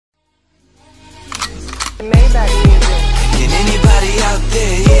Maybach music. Can anybody out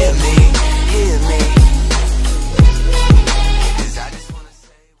there hear me? Hear me? 'Cause I just wanna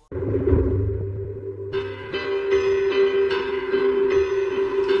say.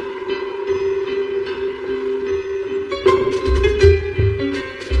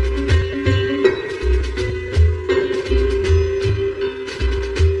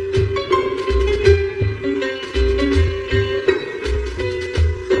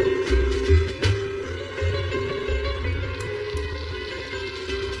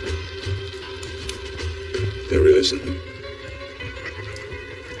 There really is something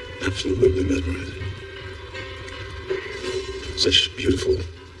absolutely mesmerizing. Such beautiful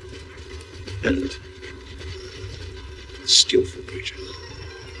and skillful creatures.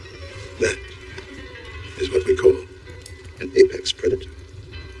 That is what we call an apex predator.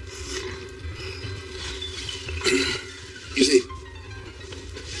 You see,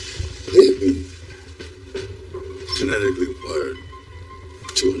 they have been genetically wired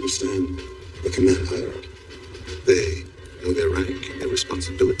to understand the command hierarchy. They know their rank and their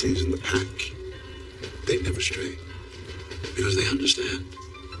responsibilities in the pack. They never stray, because they understand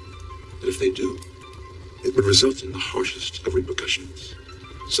that if they do, it would result in the harshest of repercussions.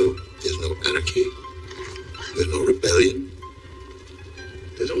 So there's no anarchy, there's no rebellion,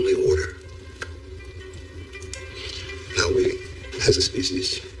 there's only order. Now we, as a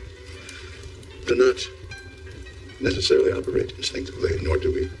species, do not necessarily operate instinctively, nor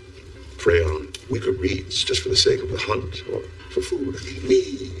do we prey on weaker breeds just for the sake of the hunt or for food. I mean,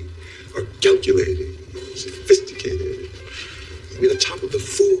 we are calculated, sophisticated. We're the top of the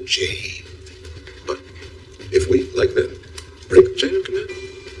food chain. But if we, like them, break the chain of command,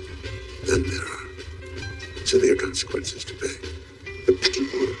 then there are severe consequences to pay. The pecking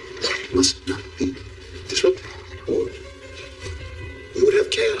order must not be disrupted, or we would have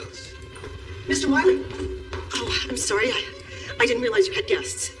chaos. Mr. Wiley? Oh, I'm sorry. I didn't realize you had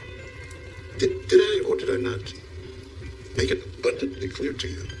guests. Did I or did I not make it abundantly clear to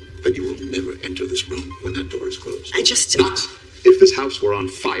you that you will never enter this room when that door is closed? I just... Not if this house were on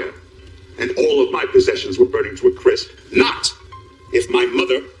fire and all of my possessions were burning to a crisp. Not if my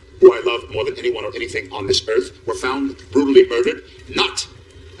mother, who I love more than anyone or anything on this earth, were found brutally murdered. Not,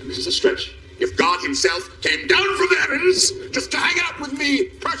 and this is a stretch, if God himself came down from the heavens just to hang out with me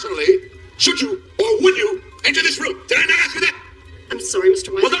personally, should you or would you enter this room? Did I not ask you that? I'm sorry, Mr.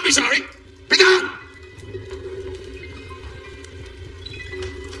 Wiley. Well, don't be sorry. Be gone!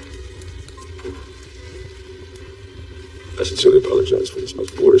 I sincerely apologize for this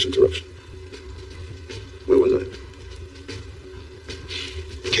most boorish interruption. Where was I?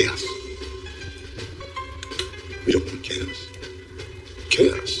 Chaos. We don't want chaos.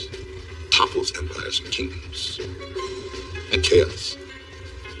 Chaos topples empires and kingdoms. And chaos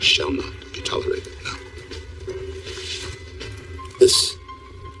shall not be tolerated now. This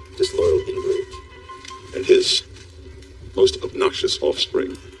disloyal inbreed and his most obnoxious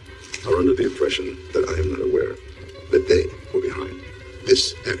offspring are under the impression that I am not aware that they were behind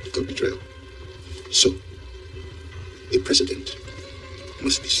this act of betrayal. So, a precedent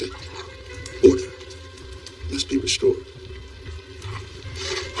must be set. Order must be restored.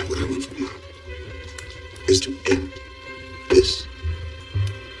 What I want from you is to end this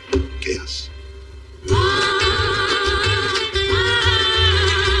chaos.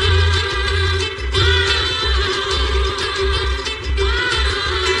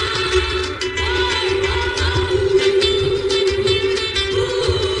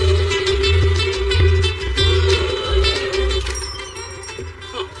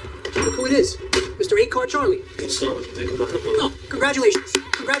 Charlie. Oh, congratulations.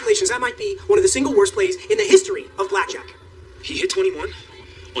 Congratulations. That might be one of the single worst plays in the history of blackjack. He hit 21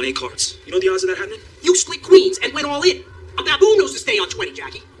 on 8 cards. You know the odds of that happening? You split queens and went all in. A baboon knows to stay on 20,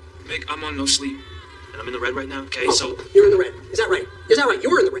 Jackie. Mick, I'm on no sleep. And I'm in the red right now, okay? Oh, so... You're in the red. Is that right? Is that right?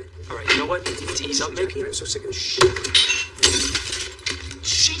 You're in the red. All right, you know what? You need to ease up, Mick. I'm so sick of this shit.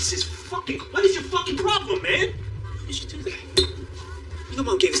 Jesus fucking... What is your fucking problem, man? Why did you do that? You know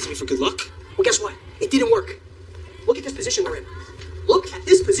Mom gave this to me for good luck. Well, guess what? It didn't work. Look at this position we're in. Look at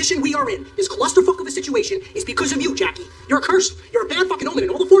this position we are in. This clusterfuck of a situation is because of you, Jackie. You're a curse. You're a bad fucking omen,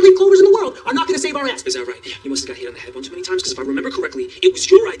 and all the four-leaf clovers in the world are not going to save our ass. Is that right? You must have got hit on the head one too many times, because if I remember correctly, it was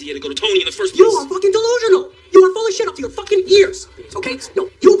your idea to go to Tony in the first place. You are fucking delusional. You are full of shit up to your fucking ears. Okay? No,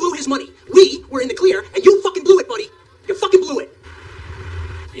 you blew his money. We were in the clear, and you fucking blew it, buddy. You fucking blew it.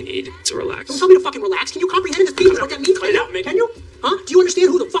 You need to relax. Don't tell me to fucking relax. Can you comprehend this feeling? What that means? Can you? Huh? Do you understand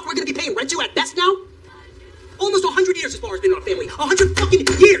who the fuck we're going to be paying rent to at best now? Almost 100 years as far as been in our family. 100 fucking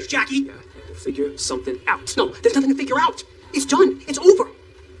years, Jackie! Yeah, we'll figure something out. No, there's nothing to figure out. It's done. It's over.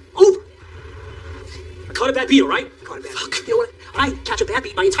 Over. I caught a bad beat, all right? I caught a bad beat. You know what? I catch a bad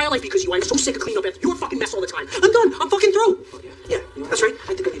beat my entire life because you. I'm so sick of cleaning up after your fucking mess all the time. I'm done. I'm fucking through. Oh, yeah, that's right.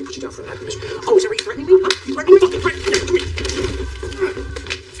 I think I need to put you down for a nap. Oh, is that right? You threatening me? Huh? You threatening me? Fucking threatening me. Come here.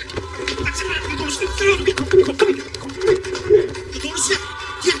 That's it. You go to sleep. Come here. Come here. You go to sleep.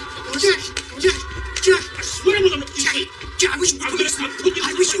 Jack. I swear I'm gonna Jack, I wish you would stop.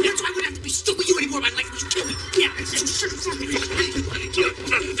 I wish you that's why I wouldn't have to be stuck with you anymore in my life. Would you kill me? Yeah.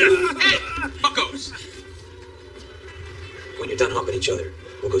 Hey, buckos. When you're done humping each other,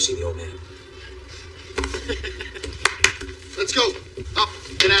 we'll go see the old man. Let's go. Up.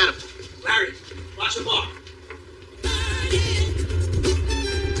 Get at him. Larry, watch the bar.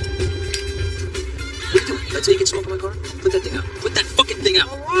 What are you doing? Did I tell you you can smoke in my car? Put that thing out. Put that fucking thing out.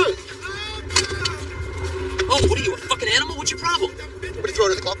 All right. Oh, what are you, a fucking animal? What's your problem? Somebody throw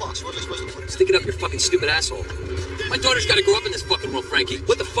it in the glove box. What am I supposed to do? Stick it up your fucking stupid asshole. My daughter's gotta grow up in this fucking world, Frankie.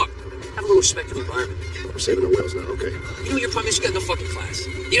 What the fuck? Have a little respect for the environment. We're saving our whales now, okay? You know your problem is you got no fucking class.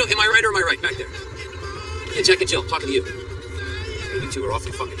 You know, am I right or am I right back there? Yeah, Jack and Jill, talking to you. You two are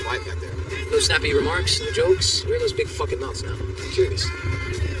awfully fucking quiet back there. No snappy remarks, no jokes. Where are those big fucking mouths now? I'm curious.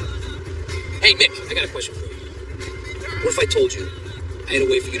 Hey, Mick, I got a question for you. What if I told you I had a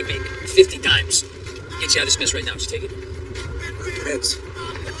way for you to make 50 dimes? Get you out of this mess right now. Just take it. Depends.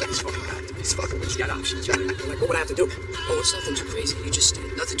 He's fucking bad. He's fucking. He's got options. Like, what would I have to do? Oh, it's nothing too crazy. You just,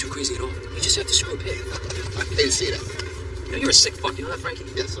 nothing too crazy at all. You just have to screw a pig. I didn't see that. You know, you're a sick fuck. You know that, Frankie?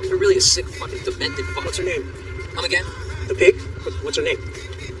 Yes, sir. You're really a sick fucking demented fuck. What's her name? Come again? The pig? What's her name?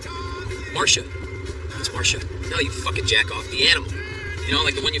 Marcia. It's Marcia. No, you fucking jack off. The animal. You know,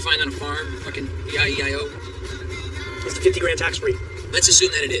 like the one you find on a farm? Fucking E-I-E-I-O. It's the 50 grand tax free. Let's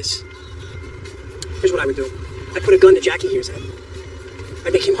assume that it is. Here's what I would do. I'd put a gun to Jackie here's head.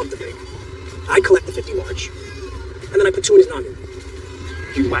 I'd make him hump the pig. I'd collect the 50 large. And then I put 2 in his noggin.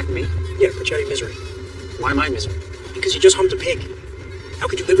 You whack me? Yeah, put you out of your misery. Why am I miserable? Because you just humped a pig. How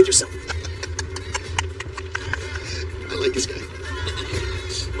could you live with yourself? I like this guy.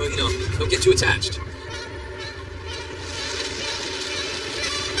 Well, you know, don't get too attached.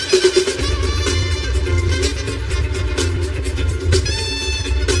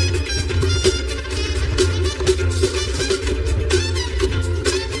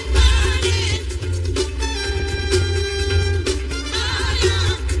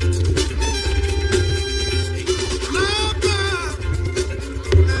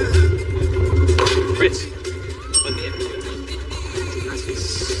 Fritz, let me in.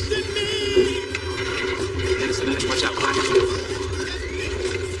 Watch out.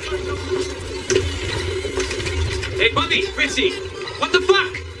 Hey, Bubby, Fritzy, what the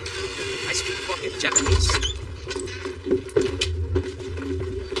fuck? I speak fucking Japanese.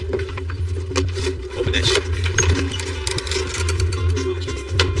 Open that shit.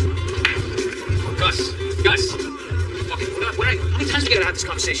 Gus. How many times we gotta have this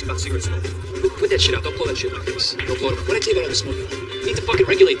conversation about cigarette smoke? Put that shit out. Don't blow that shit in my face. Don't blow it up. What did I tell you about all the smoking? You need to fucking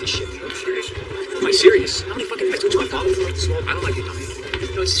regulate this shit. I'm serious. Am I serious? How many fucking times told you my father didn't like to smoke? I don't like it.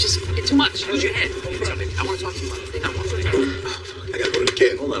 No, it's just fucking too much. How's your head? I want to talk to you about it. I want to. I gotta go to the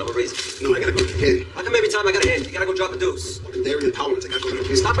kid. Hold on, I'm a reason. No, I gotta go to the kid. How come every time I got a hit, you gotta go drop a deuce? They're in tolerance. I gotta go to the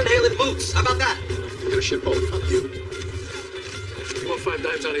kid. Stop inhaling boots. How about that? I got a shit bowl. Fuck you. You want 5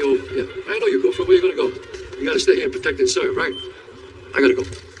 dimes out of the old? Yeah, I know you go for. Where you gonna go? You gotta stay here and protect and serve, right? I gotta go.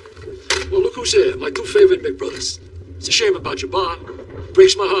 Well, look who's here. My 2 favorite big brothers. It's a shame about your bar.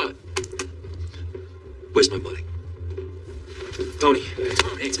 Breaks my heart. Where's my money? Tony,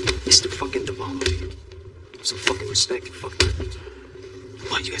 it's Mr. fucking DeValo. Some fucking respect. Fucking.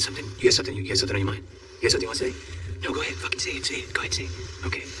 What? You got something? You got something on your mind? You got something you want to say? No, go ahead. Fucking say it. Go ahead, say it.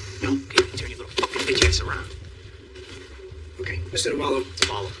 Okay. No? Okay, turn your little fucking bitch ass around. Okay. Mr. DeValo.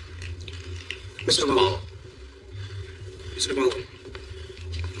 Mr. DeValo.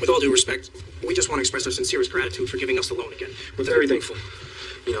 With all due respect, we just want to express our sincerest gratitude for giving us the loan again. We're very thankful.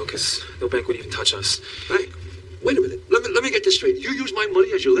 You know, because no bank would even touch us. Hey, wait a minute. Let me get this straight. You use my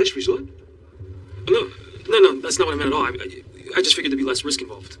money as your last resort? No, that's not what I meant at all. I just figured there'd be less risk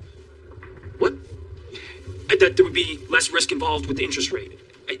involved. What? That there would be less risk involved with the interest rate.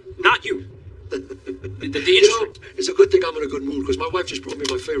 Not you. The interest rate. It's a good thing I'm in a good mood because my wife just brought me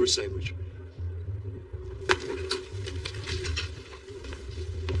my favorite sandwich.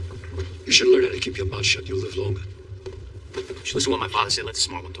 You should learn how to keep your mouth shut. You'll live longer. You should listen to what my father said. Let the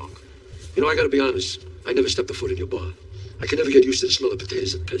smart one talk. You know, I gotta be honest. I never stepped a foot in your bar. I can never get used to the smell of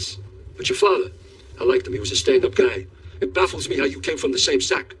potatoes and piss. But your father, I liked him. He was a stand-up guy. It baffles me how you came from the same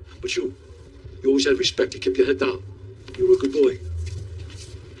sack. But you always had respect. You kept your head down. You were a good boy.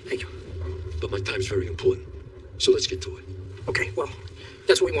 Thank you. But my time's very important. So let's get to it. Okay, well,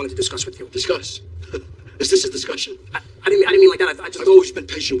 that's what we wanted to discuss with you. Discuss? Is this a discussion? I didn't mean like that. I've always been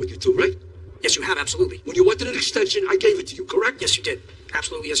patient with you too, right? Yes, you have, absolutely. When you wanted an extension, I gave it to you, correct? Yes, you did.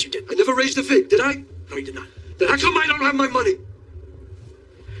 Absolutely, yes, you did. I never raised a fig, did I? No, you did not. Then how come I don't have my money?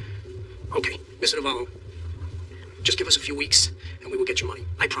 Okay, Mr. Navarro. Just give us a few weeks, and we will get your money.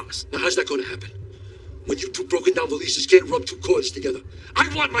 I promise. Now, how's that going to happen? When you two broken down valises can't rub two cords together. I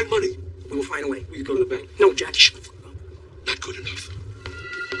want my money. We will find a way. We can go to the bank. No, Jackie, shut the fuck up. Not good enough.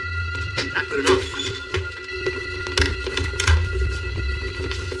 Not good enough.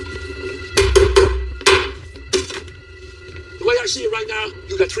 The way I see it right now,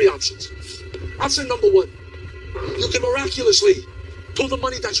 you got three options. Option number one, you can miraculously pull the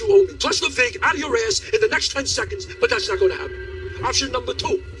money that you owe me, plus the fig, out of your ass in the next 10 seconds, but that's not going to happen. Option number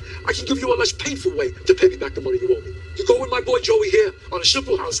two, I can give you a less painful way to pay me back the money you owe me. You go with my boy Joey here on a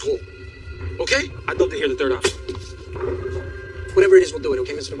simple house call. Okay? I'd love to hear the third option. Whatever it is, we'll do it,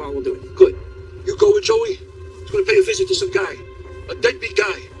 okay, Mr. Navarro? We'll do it. Good. You go with Joey. He's going to pay a visit to some guy, a deadbeat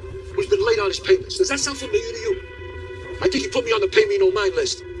guy, who's been late on his payments. Does that sound familiar to you? I think he put me on the pay me no mind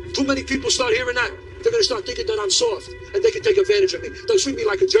list. Too many people start hearing that. They're going to start thinking that I'm soft, and they can take advantage of me. They'll treat me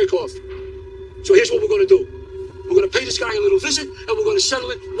like a jerk-off. So here's what we're going to do. We're going to pay this guy a little visit, and we're going to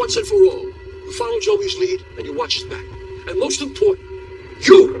settle it once and for all. You follow Joey's lead, and you watch his back. And most important,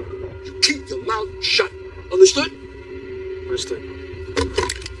 you keep your mouth shut. Understood? Understood.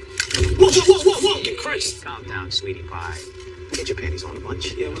 Whoa, whoa, whoa, whoa, whoa! Get Christ! Calm down, sweetie pie. Get your panties on a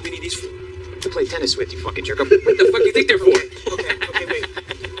bunch. Yeah, what do we need these for? To play tennis with, you fucking jerk. What the fuck do you think they're for? Okay, wait.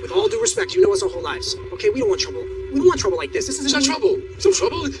 With all due respect, you know us our whole lives. Okay, we don't want trouble. We don't want trouble like this. This It's isn't not trouble. It's no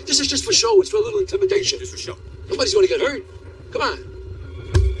trouble. This is just for show. It's for a little intimidation. Just for show. Nobody's going to get hurt. Come on.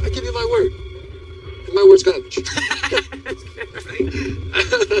 I give you my word. And my word's garbage.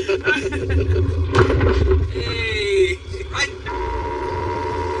 Hey! Right?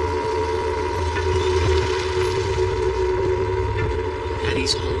 And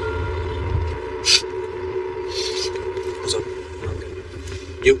he's home. What's up?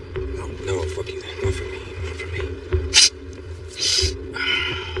 You? No, fuck you. Not for me. Not for me.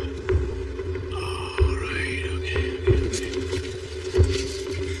 Alright, okay.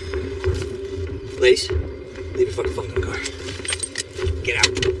 Ladies, leave your fucking phone in the car. Get out.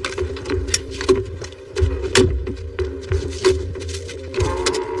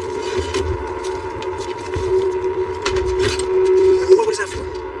 What was that for?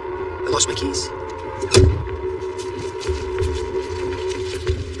 I lost my keys.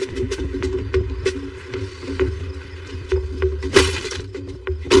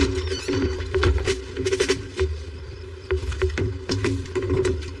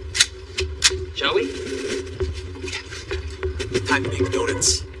 Shall we? Time to make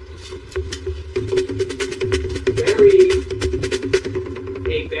donuts. Barry!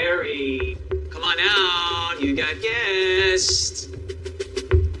 Hey, Barry! Come on out, you got guests.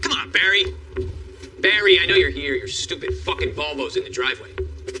 Come on, Barry! Barry, I know you're here. Your stupid fucking Volvo's in the driveway.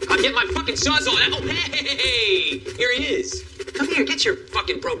 I'll get my fucking sawzall. Oh, hey! Here he is. Come here, get your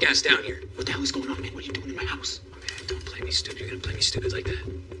fucking broke ass down here. What the hell is going on, man? What are you doing in my house? Oh, man, don't play me stupid. You're gonna play me stupid like that.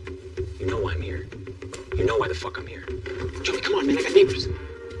 You know why I'm here. You know why the fuck I'm here. Joey, come on, man. I got neighbors.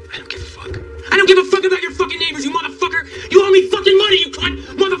 I don't give a fuck. I don't give a fuck about your fucking neighbors, you motherfucker! You owe me fucking money, you cunt!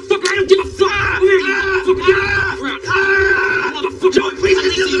 Motherfucker, I don't give a fuck! Motherfucker! Joey, please, I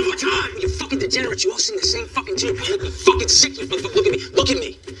need a little more time! You fucking degenerates, you all sing the same fucking tune. You make me fucking sick, you motherfucker. Look at me. Look at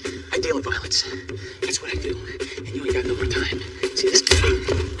me. I deal in violence. That's what I do. And you ain't got no more time. See this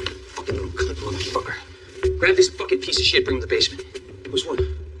fucking little cunt motherfucker. Grab this fucking piece of shit, bring him to the basement. Which one?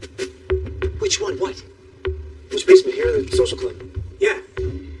 Which one? What? Which basement? Here, the social club. Yeah.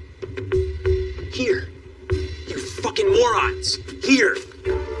 Here. You fucking morons. Here.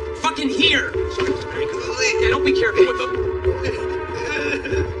 Fucking here. Yeah, don't be careful with them.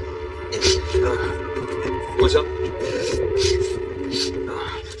 What's up?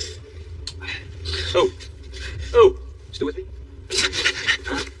 Oh. Still with me?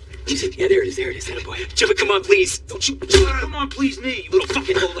 Huh? Easy. Yeah, there it is. There it is. That boy. Joey, come on, please. Don't you. Come on, please me, you little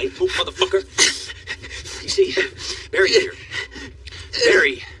fucking old poop motherfucker. You see, Barry here.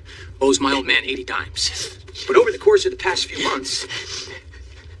 Barry owes my old man 80 dimes. But over the course of the past few months,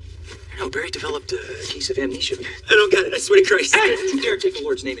 Barry developed a case of amnesia. I don't got it. I swear to Christ. Hey, don't you dare take the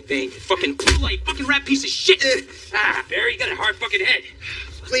Lord's name in vain, you fucking fucking rat piece of shit. Barry, you got a hard fucking head.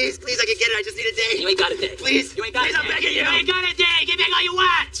 Please, I can get it. I just need a day. You ain't got a day. Please. You ain't got a day. I'm begging you. You ain't got a day. Give me all you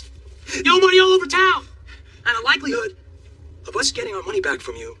want. You owe money all over town. And the likelihood of us getting our money back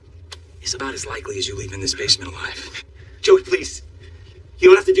from you is about as likely as you leaving this basement alive. Joey, please. You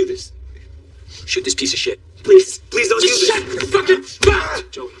don't have to do this. Shoot this piece of shit. Please don't do this. Shut your fucking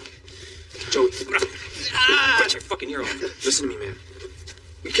mouth! Joey. Joey. Cut your fucking ear off. Listen to me, man.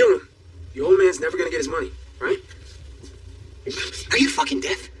 We kill him. The old man's never gonna get his money, right? Are you fucking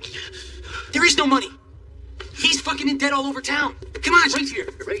deaf? There is no money. He's fucking in debt all over town. Come on, right here.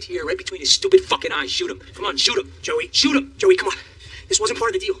 Right here, right between his stupid fucking eyes. Shoot him. Come on, shoot him. Joey, shoot him. Joey, come on. This wasn't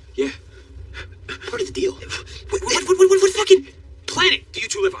part of the deal. Yeah. Part of the deal? What fucking planet do you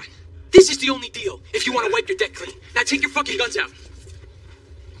two live on? This is the only deal if you want to wipe your debt clean. Now take your fucking guns out.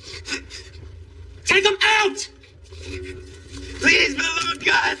 Take them out! Please, for the love of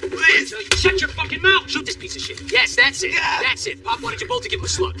God, please! Shut your fucking mouth! Shoot this piece of shit. Yes, that's it. Yeah. That's it. Pop wanted you both to give him a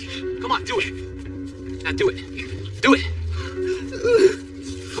slug. Come on, do it. Now do it. Do it.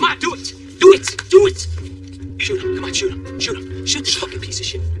 Come on, do it. Do it. Do it. Shoot him. Come on, shoot him. Shoot him. Shoot this fucking piece of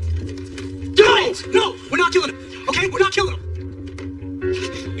shit. Do it! No! We're not killing him. Okay? We're not killing him.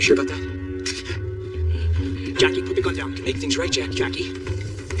 You sure about that? Jackie, put the gun down. Make things right, Jackie.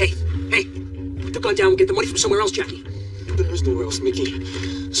 Hey. Put the gun down. We'll get the money from somewhere else, Jackie. There is nowhere else, Mickey.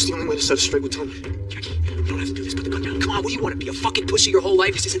 It's the only way to set it straight with Tony. Jackie, you don't have to do this. Put the gun down. Come on, what do you want to be, a fucking pussy your whole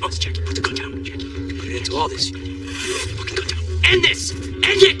life? This isn't us, Jackie. Put the gun down, Jackie. Put it into all this. Fucking gun down. End this! End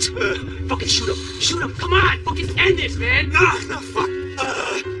it! Fucking shoot him. Shoot him. Come on! Fucking end this, man! No, fuck.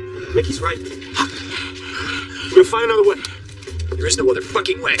 Mickey's right. We're gonna find another way. There is no other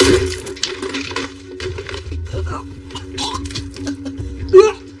fucking way.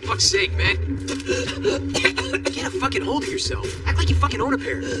 Fuck's sake, man. Get a fucking hold of yourself. Act like you fucking own a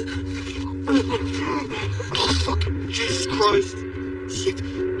pair. Oh, fuck. Jesus Christ. Shit.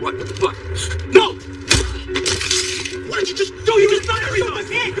 What the fuck? No! What did you just do? You just shot everything on my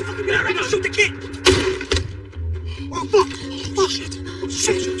hand! You fucking get right now. Shoot the kid! Oh, fuck. Oh, shit.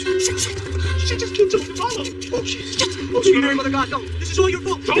 Shit, just killed him. Oh, shit. Oh, shit. Mary, Mother God, no. This is all your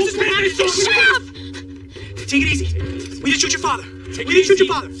fault. This is what happened. Shut up! Take it easy. We didn't shoot your father. We didn't shoot your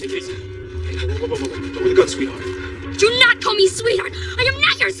father. Take it easy. Whoa. Lower the gun, sweetheart. Do not call me sweetheart. I am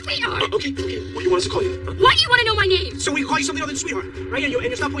not your sweetheart. Okay. What do you want us to call you? Huh? Why do you want to know my name? So we call you something other than sweetheart, right? And you're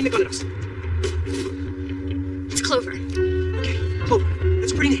not pointing the gun at us. It's Clover. Okay, Clover.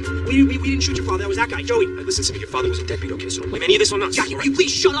 That's a pretty name. We didn't shoot your father. That was that guy, Joey. Listen to me. Your father was a deadbeat, okay? So don't blame any of this on us. Jackie, will you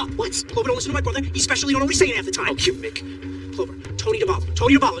please shut up? What? Clover, don't listen to my brother. He especially don't know what he's saying half the time. Oh, cute, Mick. Clover. Tony DeBallo.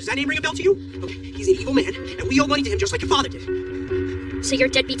 Tony DeBallo. Does that name ring a bell to you? Okay. He's an evil man, and we owe money to him just like your father did. So you're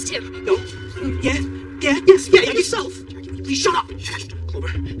deadbeats too? No. Yes, yourself. Jackie, will you please shut up? Clover,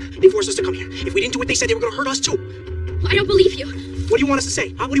 they forced us to come here. If we didn't do what they said, they were going to hurt us too. I don't believe you. What do you want us to say?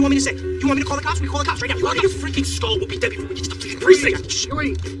 Huh? What do you want me to say? You want me to call the cops? We call the cops right now. Your freaking skull will be dead before we get to the freaking precinct.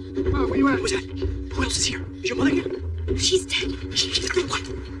 Joey, where you at? Who's that? Who else is here? Is your mother here? She's dead. She's dead. What?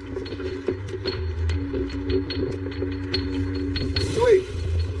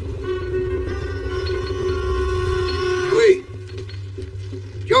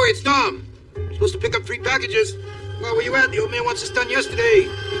 Joey, it's Tom. Supposed to pick up 3 packages. Well, where you at? The old man wants this done yesterday.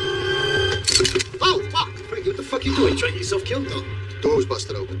 Oh, fuck! Frankie, what the fuck you doing? Trying to get yourself killed? No, the door was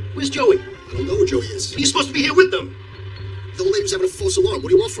busted open. Where's Joey? I don't know where Joey is. You're supposed to be here with them. The old lady's having a false alarm. What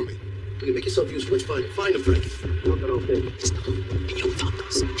do you want from me? You can make yourself useful. Let's find him. Find him, Frankie. Not that okay. It's not. And you know what Tom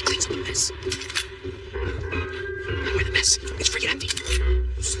does? He cleans up the mess. Where's the mess? It's freaking empty.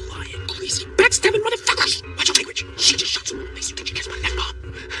 Lying, greasy, backstabbing motherfuckers! Watch your language. She just shot someone. Makes you think she cares about an F-bomb.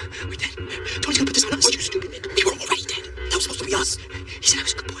 We're dead. Tony's gonna put this on us. You stupid man. We were already dead. That was supposed to be us. He said I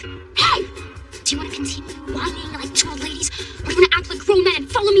was a good boy. Hey! Do you want to continue whining like 2 old ladies? Or do you want to act like grown men and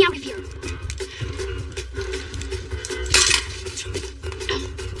follow me out of here?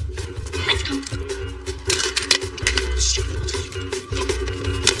 Let's go.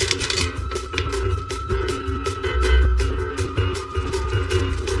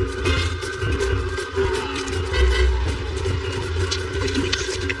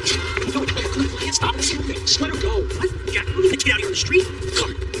 Stop. Just let her go. What? Yeah, we're gonna get out here on the street.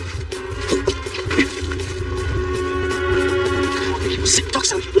 Come. People sick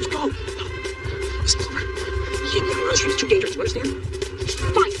ducks out here. Let's go. Listen, Clover. You can't go around the street. It's too dangerous. You understand?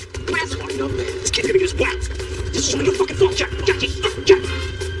 Fine. Whatever. Smart enough, man. This kid's gonna get us whacked. This is all your fucking fault, Jackie.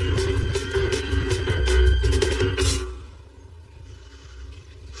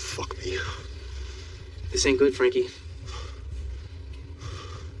 Fuck me. This ain't good, Frankie.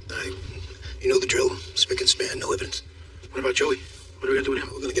 You know the drill. Spick and span, no evidence. What about Joey? What are we gonna do now?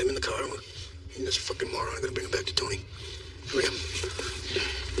 We're gonna get him in the car. This fucking moron. I'm gonna bring him back to Tony. Hurry up.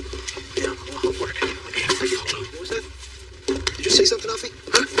 Yeah, I'll work. What was that? Did you say something, Alfie?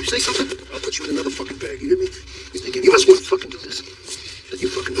 Huh? Did you say something? I'll put you in another fucking bag. You hear me? He's thinking you must want to fucking do this. You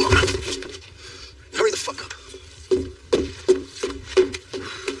fucking moron. Hurry the fuck up.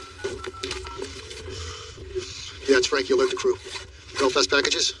 Yeah, it's Frankie. Alert the crew. Belfast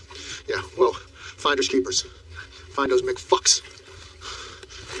packages? Yeah, well, finders keepers. Find those McFucks.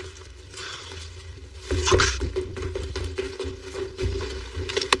 Fuck.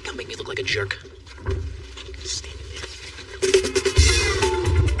 Don't make me look like a jerk.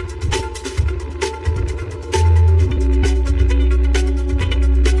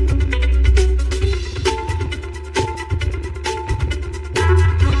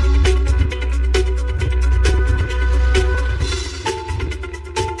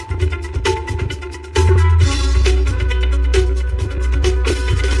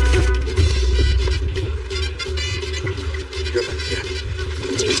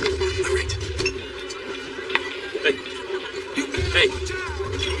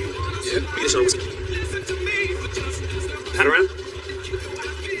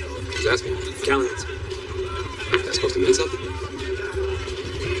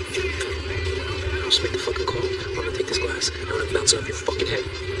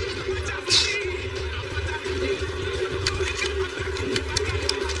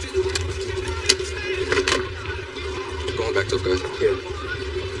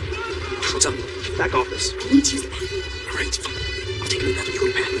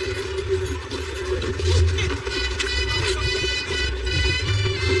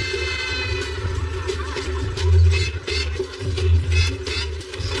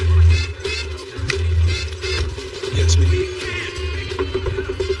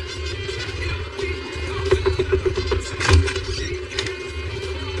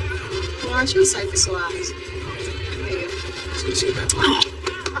 Aren't you a sight for sore eyes?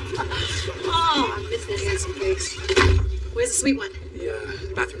 Oh, I miss that handsome face. Where's the sweet one?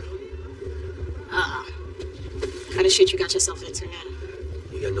 The bathroom. Ah. Kind of shit you got yourself into now.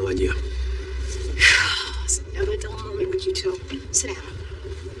 You got no idea. It's another dull moment with you two. Sit down.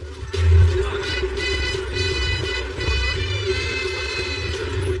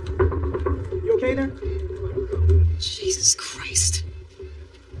 You okay there? Jesus Christ.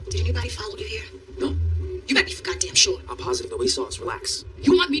 Did anybody follow you here? No. You better be for goddamn sure. I'm positive nobody saw us. Relax.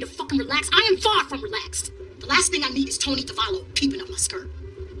 You want me to fucking relax? I am far from relaxed. The last thing I need is Tony DeValo peeping up my skirt.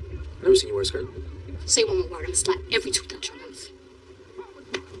 Never seen you wear a skirt. Say one more word, I'm gonna slap every tooth out your mouth.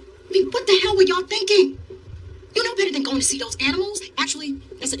 I mean, what the hell were y'all thinking? You know better than going to see those animals. Actually,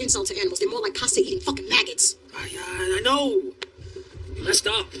 that's an insult to animals. They're more like pasta-eating fucking maggots. I know. You messed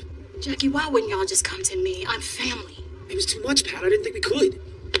up. Jackie, why wouldn't y'all just come to me? I'm family. It was too much, Pat. I didn't think we could.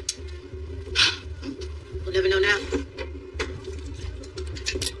 We'll never know now.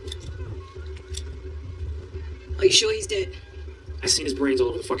 Are you sure he's dead? I seen his brains all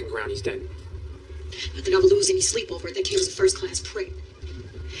over the fucking ground. He's dead. Not that I'll lose any sleep over it. That kid was a first-class prick.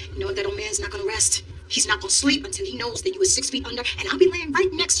 You know what? That old man's not gonna rest. He's not gonna sleep until he knows that you were 6 feet under, and I'll be laying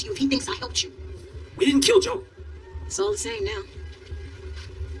right next to you if he thinks I helped you. We didn't kill Joe. It's all the same now.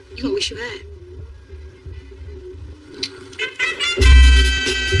 You gonna wish you had.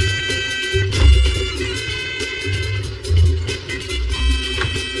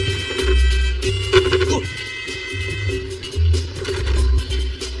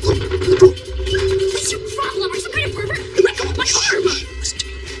 What's your problem? Are you some kind of pervert? You let go of my arm! Listen to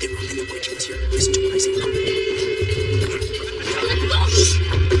me. They were in the bridge was here. Listen to what I say. There.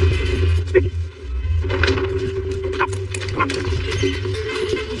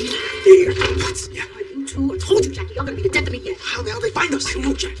 Yeah. You two, I told you, Jackie, y'all gonna be the death of me yet. How the hell they find us? I don't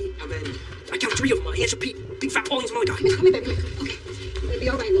know, Jackie. I mean, I count 3 of them. Hands are Pete. Big fat Pauline's another guy. Come here, baby. Okay. It'll be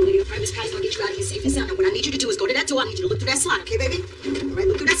all right, little lady. All right, Miss Patty's gonna get you out of here safe and sound. And what I need you to do is go to that door. I need you to look through that slide, okay, baby? All right,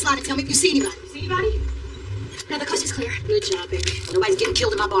 look through that slide and tell me if you see anybody. You see anybody? No, the coast is clear. Good job, baby. Nobody's getting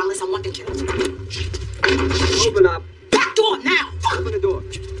killed in my bar unless I want them killed. Open up. Back door now! Fuck! Open the door.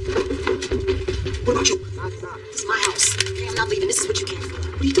 What about you? This is my house. Okay, I'm not leaving. This is what you came for.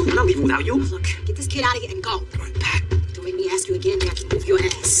 What are you doing? I'm not leaving without you. Look, get this kid out of here and go. Come on, Pat. Don't make me ask you again, Jackie. Move your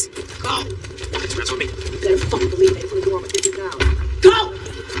ass. Go. It's friends with me. You better fucking believe it. Put the door up and get it down. Go!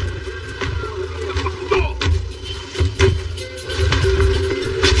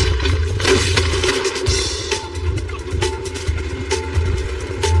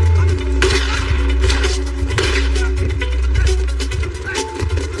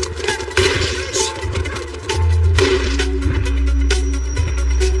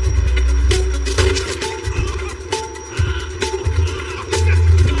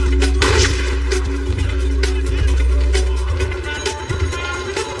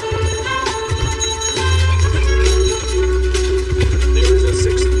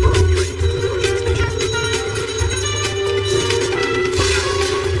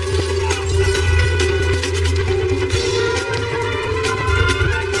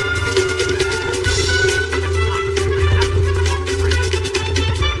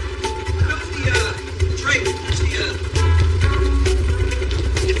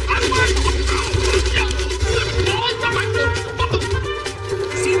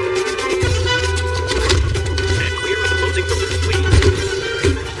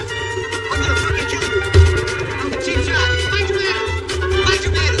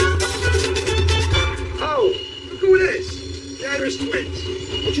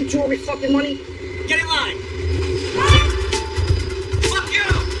 fucking money? Get in line. Fuck you!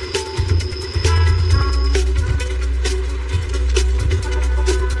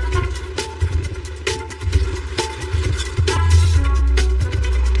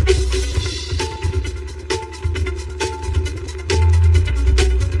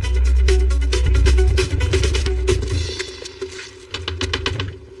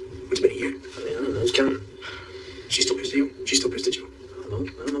 It's been a year. I don't know. Who's counting? She's still pissed at you? She's still pissed at you? I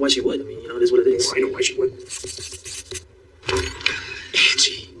don't know why she would. I mean, it is what it is. Well, I know why she would.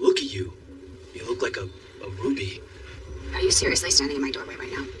 Angie, look at you. You look like a ruby. Are you seriously standing in my doorway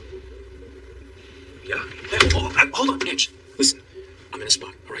right now? Yeah. Hey, hold on, Ange. Listen, I'm in a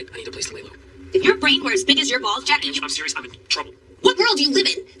spot, all right? I need a place to lay low. If your brain were as big as your balls, Jackie, Ange, I'm serious. I'm in trouble. what world do you live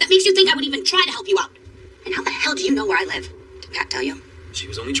in that makes you think I would even try to help you out? And how the hell do you know where I live? Did Pat tell you? She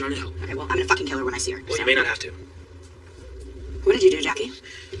was only trying to help. Okay, well, I'm gonna fucking kill her when I see her. Well, you may not have to. What did you do, Jackie?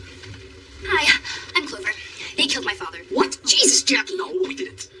 Hi, I'm Clover. They killed my father. What? Jesus, Jackie. No, we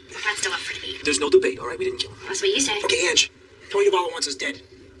didn't. That's still up for debate. There's no debate, all right? We didn't kill him. That's what you say. Okay, Ange. Tony Navarro wants us dead.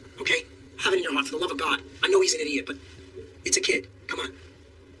 Okay? Have it in your heart, for the love of God. I know he's an idiot, but it's a kid. Come on.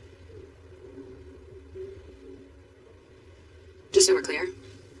 Just so we're clear,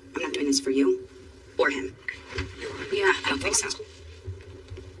 I'm not doing this for you or him. Yeah, I don't think so.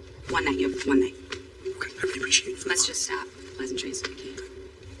 One night, you have one night. Okay, I really appreciate it. Let's just stop. Pleasantries.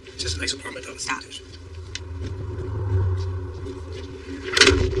 It's just a nice apartment, though. Stop.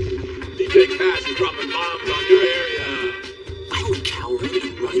 DJ Cash is dropping bombs on your area. I don't cowering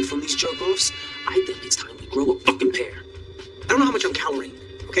and running from these jerk-offs. I think it's time we grow a fucking pair. I don't know how much I'm cowering,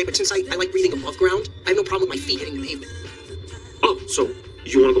 okay? But since I like breathing above ground, I have no problem with my feet hitting the pavement. Oh, so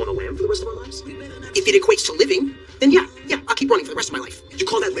you want to go on a lamb for the rest of our lives? If it equates to living, then yeah, I'll keep running for the rest of my life. You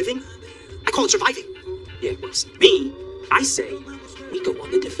call that living? I call it surviving. Yeah, well, see, me, I say we go on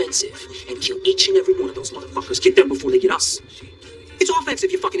the defensive and kill each and every one of those motherfuckers. Get them before they get us. It's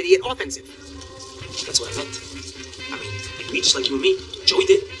offensive, you fucking idiot. Offensive. That's what I meant. I mean, like me, just like you and me. Joey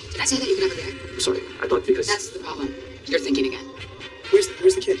did. Did I say that you could have her there? I'm sorry, I thought because... That's the problem. You're thinking again. Where's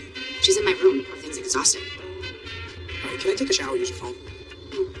the kid? She's in my room. Poor thing's exhausted. All right, can I take a shower? Use your phone.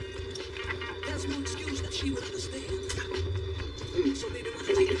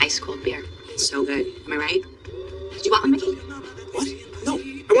 Like an ice cold beer. So good. Am I right? Did you want one, Mickey? What? No.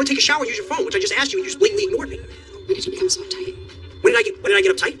 I want to take a shower and use your phone, which I just asked you and you just blatantly ignored me. When did you become so uptight? When did I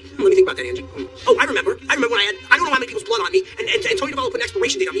get uptight? Let me think about that, Angie. Oh, I remember when I don't know how many people's blood on me, and Tony Navarro put an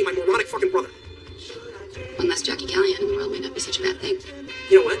expiration date on me and my moronic fucking brother. One less Jackie Callahan in the world might not be such a bad thing.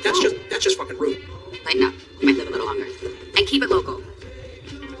 You know what? That's just fucking rude. Lighten up. You might live a little longer. And keep it local.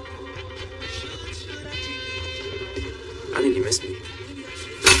 I think you missed me.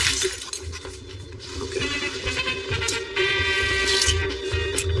 Okay.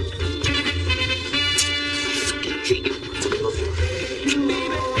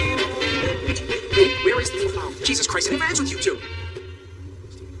 Hey, where is the phone? Jesus Christ, it never ends with you two.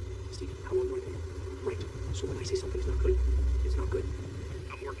 Steve, how long do I wait? Right. So when I say something's not good, it's not good.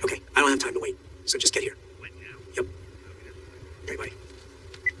 Okay, I don't have time to wait, so just get here. Yep. Okay, bye.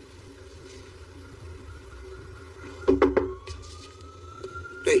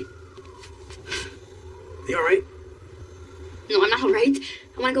 Hey. You all right? No, I'm not all right.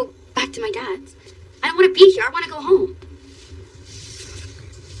 I want to go back to my dad's. I don't want to be here. I want to go home.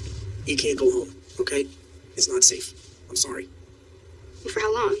 You can't go home, okay? It's not safe. I'm sorry. For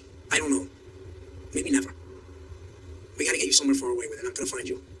how long? I don't know. Maybe never. We gotta get you somewhere far away where they're not gonna find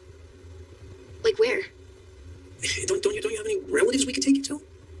you. Like where? Don't you have any relatives we could take you to?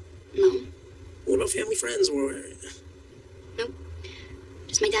 No. What about family, friends, or... Nope.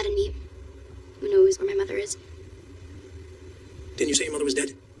 Just my dad and me. Who knows where my mother is? Didn't you say your mother was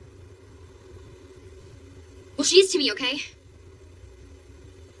dead? Well, she is to me, okay?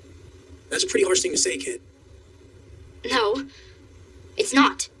 That's a pretty harsh thing to say, kid. No. It's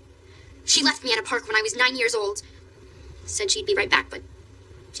not. She left me at a park when I was 9 years old. Said she'd be right back, but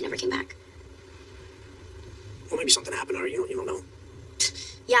she never came back. Well, maybe something happened to her. You don't know.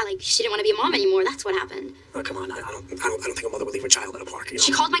 Yeah, like she didn't want to be a mom anymore. That's what happened. Oh, come on. I don't think a mother would leave her child at a park. You know?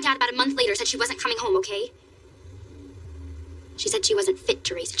 She called my dad about a month later, said she wasn't coming home, okay? She said she wasn't fit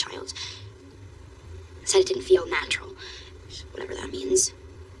to raise a child. Said it didn't feel natural. Whatever that means.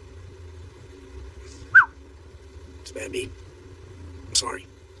 It's bad, me. I'm sorry.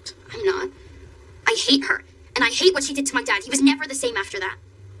 I'm not. I hate her. And I hate what she did to my dad. He was never the same after that.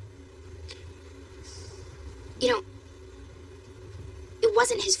 You know, it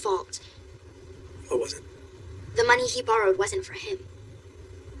wasn't his fault. What was it? The money he borrowed wasn't for him.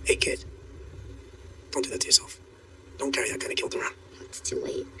 Hey, kid. Don't do that to yourself. Don't carry that kind of guilt around. It's too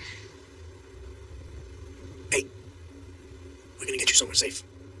late. somewhere safe.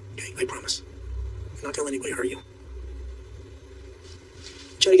 Okay, I promise. I'm not gonna let anybody hurt you.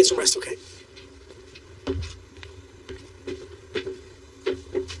 Try to get some rest, okay?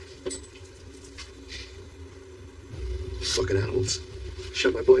 Fucking animals.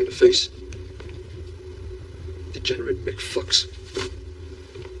 Shot my boy in the face. Degenerate McFucks.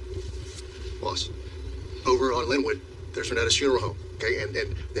 Boss, over on Linwood, there's Renetta's funeral home. Okay, and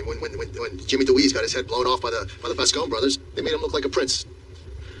then when Jimmy DeWeese got his head blown off by the Pascone brothers, they made him look like a prince.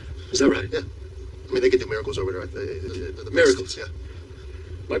 Is that right? Yeah. I mean, they can do miracles over there. The Miracles? Yeah.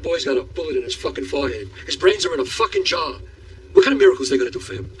 My boy's got a bullet in his fucking forehead. His brains are in a fucking jar. What kind of miracles are they gonna do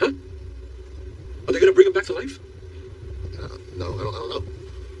for him, huh? Are they gonna bring him back to life? No, I don't know.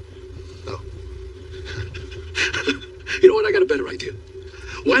 No. You know what? I got a better idea.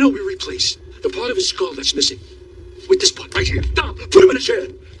 Why don't we replace the part of his skull that's missing with this part right here? Dom, put him in a chair.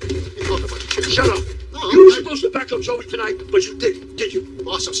 Shut up. No, you were supposed to back up Joey tonight, but you did you?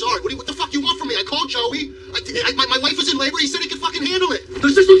 Boss, I'm sorry. What the fuck you want from me? I called Joey. My wife was in labor. He said he could fucking handle it.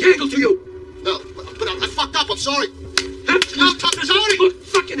 Does this look handled to you? No, but I fucked up. I'm sorry. No, I'm sorry. Look,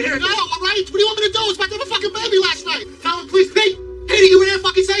 fucking here. No, all right. What do you want me to do? I was about to have a fucking baby last night. Tell him, please. Hey, you were there.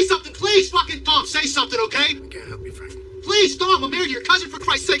 Fucking say something, please. Fucking Dom, say something, okay? I can't help you, Frank. Please, Dom, I'm married to your cousin. For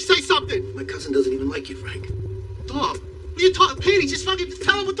Christ's sake, say something. My cousin doesn't even like you, Frank. Dom, what are you talking? Petey, just fucking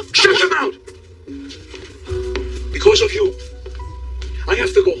tell him what the fuck. Shut your mouth. Because of you, I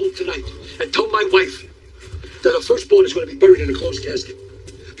have to go home tonight and tell my wife that her firstborn is going to be buried in a closed casket.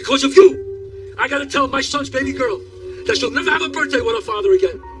 Because of you, I got to tell my son's baby girl that she'll never have a birthday with her father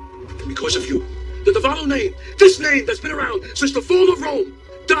again. And because of you, the Devato name, this name that's been around since the fall of Rome,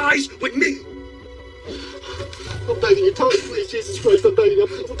 dies with me. I'm begging you, Tony, please, Jesus Christ, I'm begging you.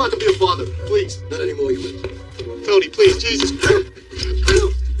 I'm about to be a father, please. Not anymore, you will. Tony, please, Jesus.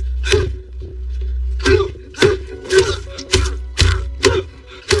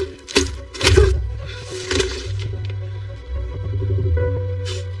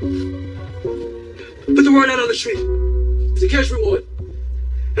 Put the word out on the street. It's a cash reward.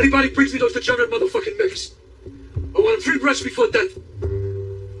 Anybody brings me those degenerate motherfucking mix, I want 3 breaths before death.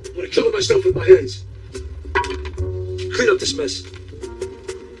 I'm gonna kill myself with my hands. Clean up this mess.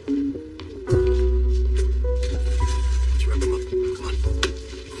 Let's wrap him up. Come on.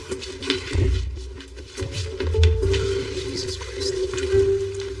 Jesus Christ.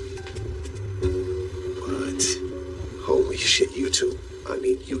 What? Holy shit, you two. I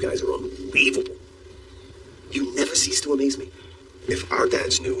mean, you guys are unbelievable. You never cease to amaze me. If our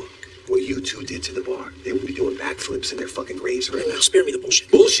dads knew what you two did to the bar, they would be doing backflips in their fucking graves right now. Spare me the bullshit.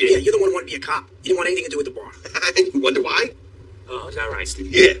 Bullshit? Yeah, you're the one who wanted to be a cop. You didn't want anything to do with the bar. You wonder why? Oh, is that right,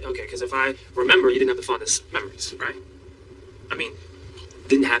 Steve? Yeah. Okay, because if I remember, you didn't have the fondest memories, right? I mean,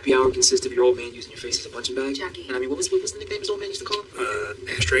 didn't happy hour consist of your old man using your face as a punching bag? Jackie. And I mean, what was the nickname his old man used to call him?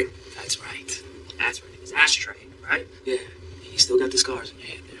 Ashtray. That's right. That's right. It was Ashtray, right? Yeah. You still got the scars on your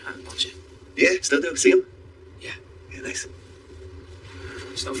hand there, huh? Don't you? Yeah, still do. See him? Yeah. Yeah, nice.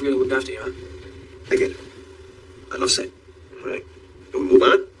 Just don't forget to look after you, huh? I get it. I love Sid. All right. Can we move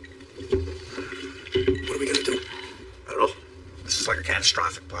on? What are we gonna do? I don't know. This is like a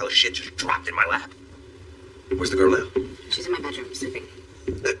catastrophic pile of shit just dropped in my lap. Where's the girl now? She's in my bedroom, sleeping.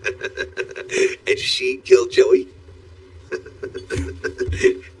 And she killed Joey?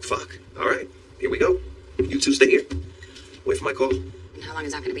 Fuck. All right. Here we go. You two stay here. Wait for my call. How long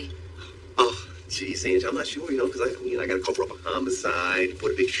is that gonna be? Oh, geez, Ange, I'm not sure, because I gotta cover up a homicide,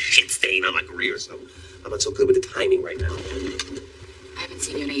 put a big shit stain on my career, so I'm not so good with the timing right now. I haven't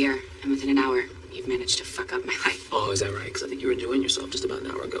seen you in a year, and within an hour, you've managed to fuck up my life. Oh, is that right? Because I think you were enjoying yourself just about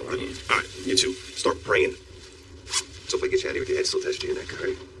an hour ago, weren't you? All right, you two, start praying. So if I get you out of here with your head still attached to your neck, all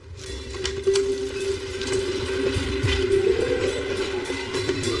right?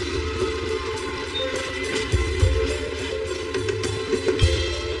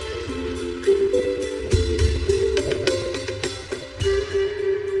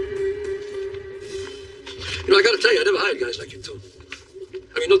 You know, I gotta tell you, I never hired guys like you two.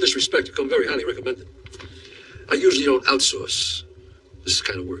 I mean, no disrespect, you come very highly recommended. I usually don't outsource this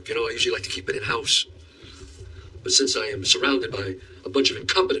kind of work. You know, I usually like to keep it in-house. But since I am surrounded by a bunch of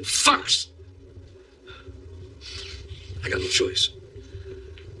incompetent fucks, I got no choice.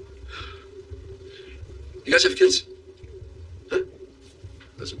 You guys have kids? Huh?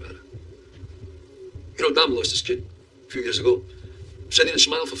 Doesn't matter. You know, Dom lost his kid a few years ago. Said he didn't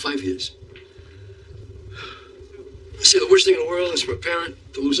smile for 5 years. I say the worst thing in the world is for a parent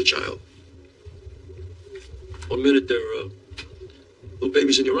to lose a child. 1 minute they're little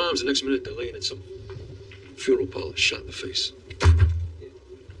babies in your arms, the next minute they're laying in some funeral parlor, shot in the face.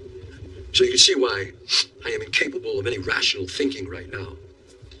 So you can see why I am incapable of any rational thinking right now.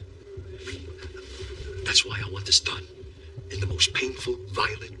 That's why I want this done in the most painful,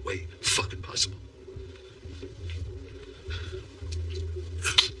 violent way fucking possible.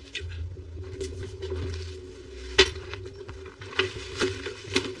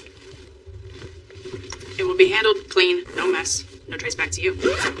 It will be handled clean, no mess, no trace back to you.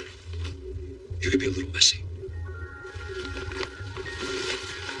 You could be a little messy.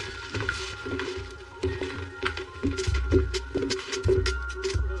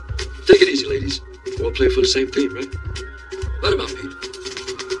 Take it easy, ladies. We're all playing for the same team, right? Let him out, Pete.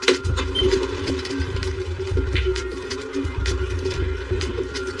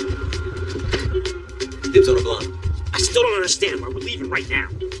 Dibs on a blonde. I still don't understand why we're leaving right now.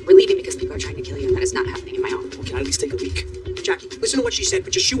 We're leaving because people are trying to kill you, and that is not happening in my home. Can I at least take a leak? Jackie, listen to what she said.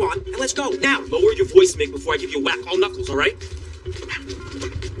 Put your shoe on and let's go now. Lower your voice, Mick, before I give you a whack all knuckles, all right?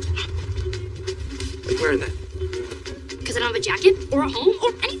 Like wearing that. Because I don't have a jacket, or a home,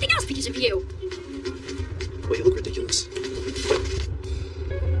 or anything else because of you. Well, you look ridiculous.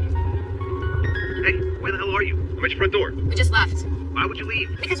 Hey, where the hell are you? I'm at your front door. We just left. Why would you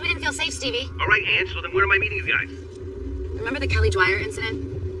leave? Because we didn't feel safe, Stevie. All right, Ann, so then where am I meeting you guys? Remember the Kelly Dwyer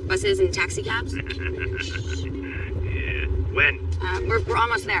incident? Buses and taxi cabs? Yeah. When? We're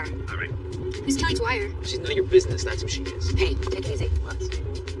almost there. All right. Who's Kelly Dwyer? She's none of your business. That's who she is. Hey, take it easy. What?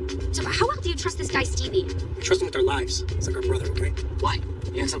 So how well do you trust this guy, Stevie? We trust him with our lives. He's like our brother, okay? Why?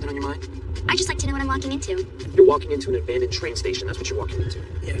 You have something on your mind? I just like to know what I'm walking into. You're walking into an abandoned train station. That's what you're walking into.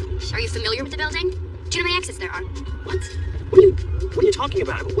 Yeah. Are you familiar with the building? Do you know how many exits there are? What? What are you talking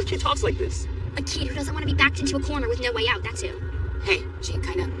about? What kid talks like this? A kid who doesn't want to be backed into a corner with no way out, that's who. Hey, she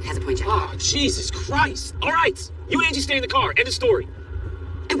kind of has a point, Jack. Oh, Jesus Christ. All right. You and Angie stay in the car. End of story.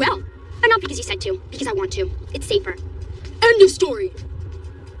 I will. But not because you said to. Because I want to. It's safer. End of story.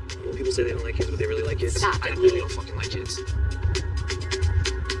 Well, people say they don't like kids, but they really like kids. Stop. I really don't fucking like kids.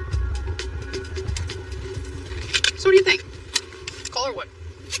 So what do you think? Coal or wood?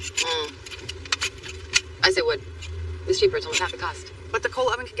 I say wood. It's cheaper. It's almost half the cost. But the coal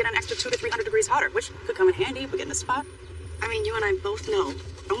oven can get an extra 200 to 300 degrees hotter, which could come in handy if we get in a spot. I mean, you and I both know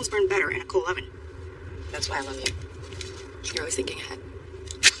bones burn better in a coal oven. That's why I love you. You're always thinking ahead.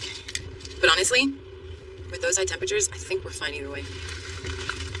 But honestly, with those high temperatures, I think we're fine either way.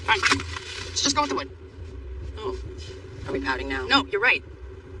 Fine. Let's just go with the wood. Oh. Are we pouting now? No, you're right.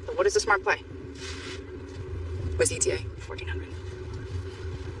 The wood is a smart play. What's the ETA? 1400.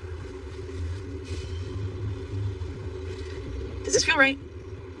 Does this feel right?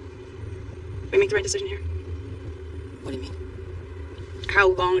 We make the right decision here? What do you mean? How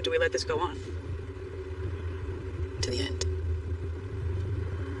long do we let this go on? To the end.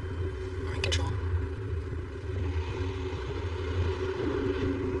 We're in control.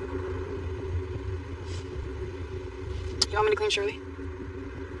 You want me to clean Shirley?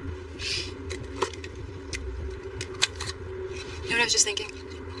 You know what I was just thinking?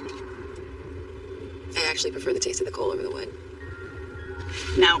 I actually prefer the taste of the coal over the wood.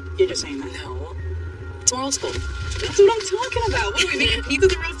 Now, you're just saying that. No. It's more old school. That's what I'm talking about. What are we making?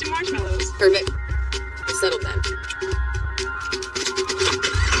 Pizzas and roasted marshmallows. Perfect. It's settled then.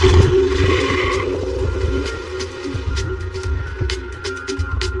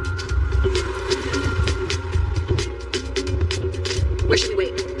 Where should we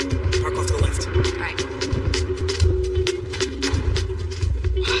wait? Park off to the left. All right.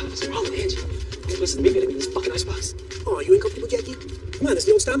 What's wrong with Angie? Listen to me getting in this fucking icebox. Oh, you ain't comfortable, Jackie? Come on, it's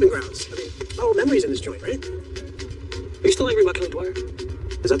the old stomping grounds. I mean, our memories in this joint, right? Are you still angry about Kelly Dwyer?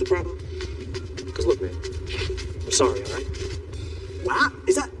 Is that the problem? Because look, man, I'm sorry, all right? Wow,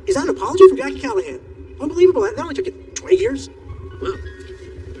 is that an apology from Jackie Callahan? Unbelievable. That only took you 20 years. Well,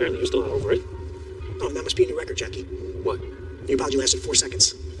 apparently you're still not over it. Oh, that must be a new record, Jackie. What? Your apology lasted 4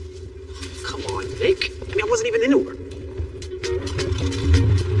 seconds. Come on, Nick. I mean, I wasn't even into her.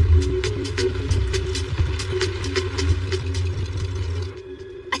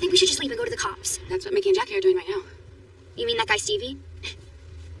 I think we should just leave and go to the cops. That's what Mickey and Jackie are doing right now. You mean that guy Stevie?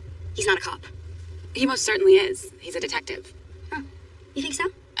 He's not a cop. He most certainly is. He's a detective. Huh. You think so?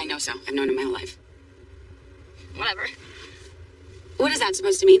 I know so. I've known him my whole life. Whatever. What is that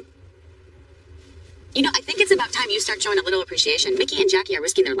supposed to mean? You know, I think it's about time you start showing a little appreciation. Mickey and Jackie are